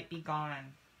this might be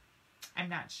gone. I'm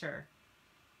not sure.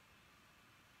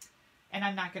 And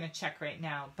I'm not going to check right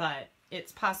now, but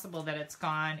it's possible that it's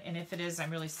gone. And if it is,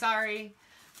 I'm really sorry.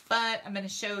 But I'm going to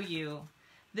show you.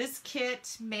 This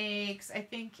kit makes, I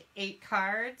think, 8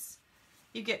 cards.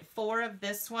 You get 4 of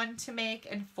this one to make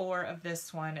and 4 of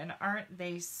this one. And aren't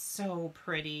they so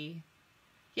pretty?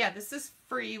 Yeah, this is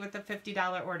free with a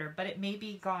 $50 order, but it may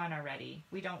be gone already.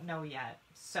 We don't know yet.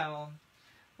 So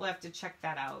we'll have to check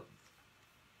that out.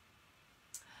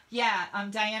 Yeah,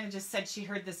 Diana just said she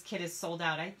heard this kit is sold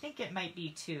out. I think it might be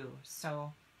too.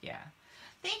 So, yeah.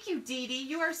 Thank you, Dee Dee.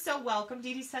 You are so welcome.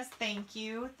 Dee Dee says thank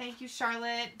you. Thank you,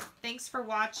 Charlotte. Thanks for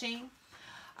watching.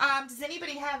 Does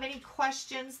anybody have any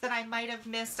questions that I might have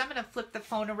missed? I'm going to flip the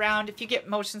phone around. If you get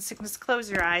motion sickness,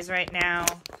 close your eyes right now.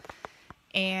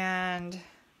 And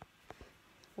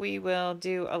we will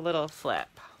do a little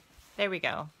flip. There we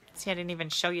go. See, I didn't even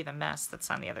show you the mess that's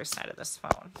on the other side of this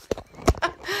phone.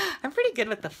 I'm pretty good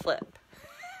with the flip.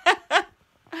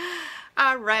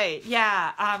 All right.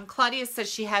 Yeah. Claudia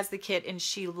says she has the kit and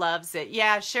she loves it.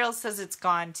 Yeah. Cheryl says it's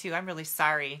gone too. I'm really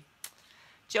sorry.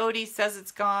 Jody says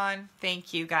it's gone.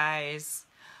 Thank you guys.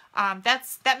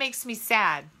 That makes me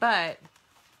sad, but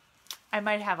I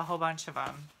might have a whole bunch of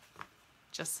them.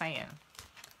 Just saying.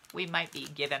 We might be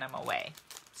giving them away.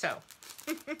 So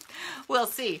we'll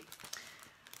see.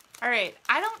 All right,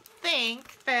 I don't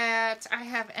think that I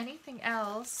have anything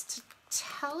else to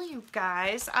tell you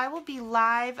guys. I will be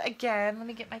live again. Let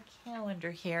me get my calendar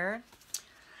here.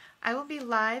 I will be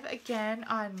live again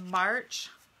on March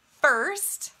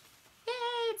 1st. Yay,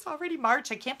 it's already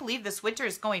March. I can't believe this winter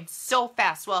is going so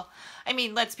fast. Well, I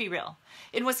mean, let's be real.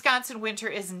 In Wisconsin, winter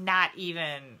is not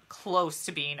even close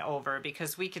to being over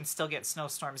because we can still get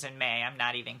snowstorms in May. I'm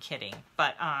not even kidding.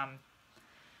 But,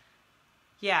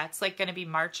 yeah, it's like going to be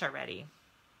March already.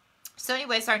 So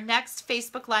anyways, our next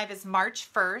Facebook Live is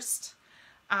March 1st.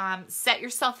 Set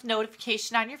yourself a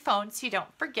notification on your phone so you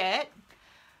don't forget.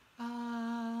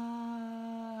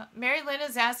 Mary Lynn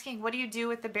is asking, what do you do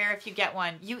with the bear if you get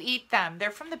one? You eat them.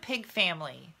 They're from the pig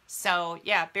family. So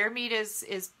yeah, bear meat is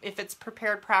if it's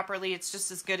prepared properly, it's just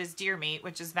as good as deer meat,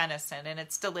 which is venison, and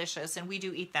it's delicious, and we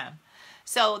do eat them.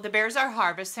 So the bears are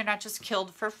harvested. They're not just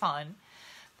killed for fun.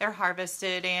 They're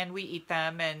harvested and we eat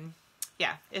them, and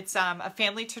yeah, it's a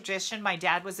family tradition. My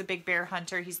dad was a big bear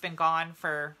hunter. He's been gone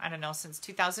for, I don't know, since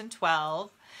 2012.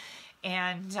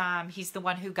 And he's the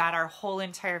one who got our whole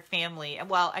entire family.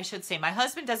 Well, I should say my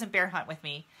husband doesn't bear hunt with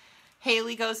me.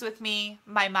 Haley goes with me.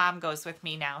 My mom goes with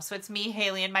me now. So it's me,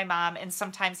 Haley, and my mom, and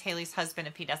sometimes Haley's husband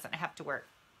if he doesn't have to work.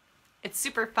 It's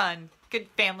super fun. Good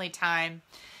family time.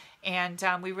 And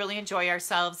we really enjoy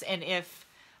ourselves. And if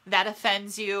that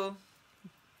offends you,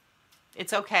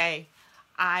 it's okay.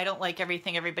 I don't like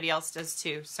everything everybody else does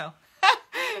too. So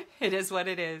it is what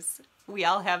it is. We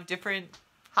all have different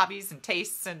hobbies and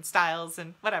tastes and styles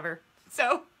and whatever.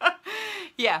 So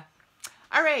yeah.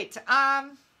 All right. I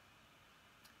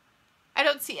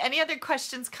don't see any other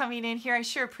questions coming in here. I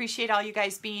sure appreciate all you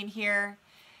guys being here.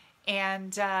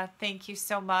 And thank you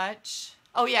so much.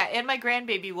 Oh yeah, and my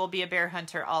grandbaby will be a bear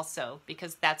hunter also,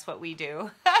 because that's what we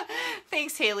do.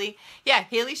 Thanks, Haley. Yeah,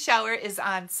 Haley's shower is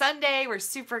on Sunday. We're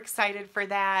super excited for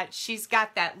that. She's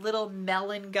got that little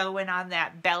melon going on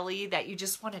that belly that you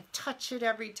just want to touch it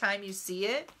every time you see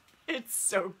it. It's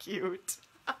so cute.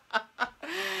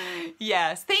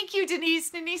 Yes. Thank you, Denise.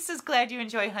 Denise is glad you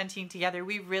enjoy hunting together.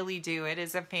 We really do. It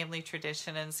is a family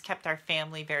tradition and it's kept our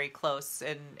family very close,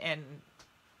 and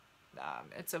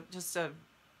it's just a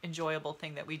enjoyable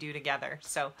thing that we do together.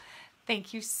 So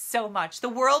thank you so much. The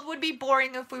world would be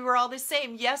boring if we were all the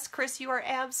same. Yes, Chris, you are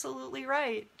absolutely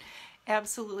right.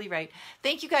 Absolutely right.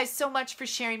 Thank you guys so much for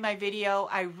sharing my video.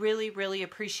 I really, really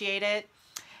appreciate it.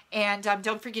 And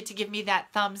don't forget to give me that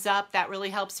thumbs up. That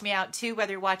really helps me out too,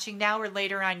 whether you're watching now or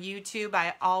later on YouTube.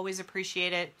 I always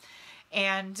appreciate it.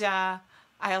 And I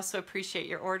also appreciate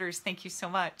your orders. Thank you so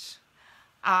much.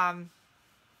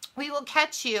 We will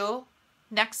catch you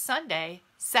next Sunday,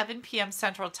 7 p.m.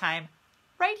 Central Time,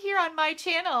 right here on my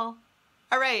channel.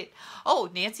 All right. Oh,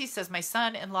 Nancy says my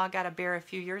son-in-law got a bear a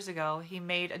few years ago. He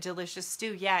made a delicious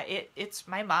stew. Yeah, it's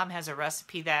my mom has a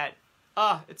recipe that,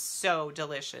 oh, it's so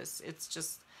delicious. It's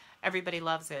just, everybody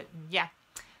loves it. Yeah.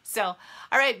 So,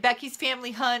 all right, Becky's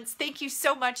Family Hunts. Thank you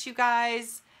so much, you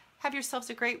guys. Have yourselves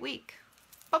a great week.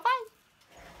 Bye-bye.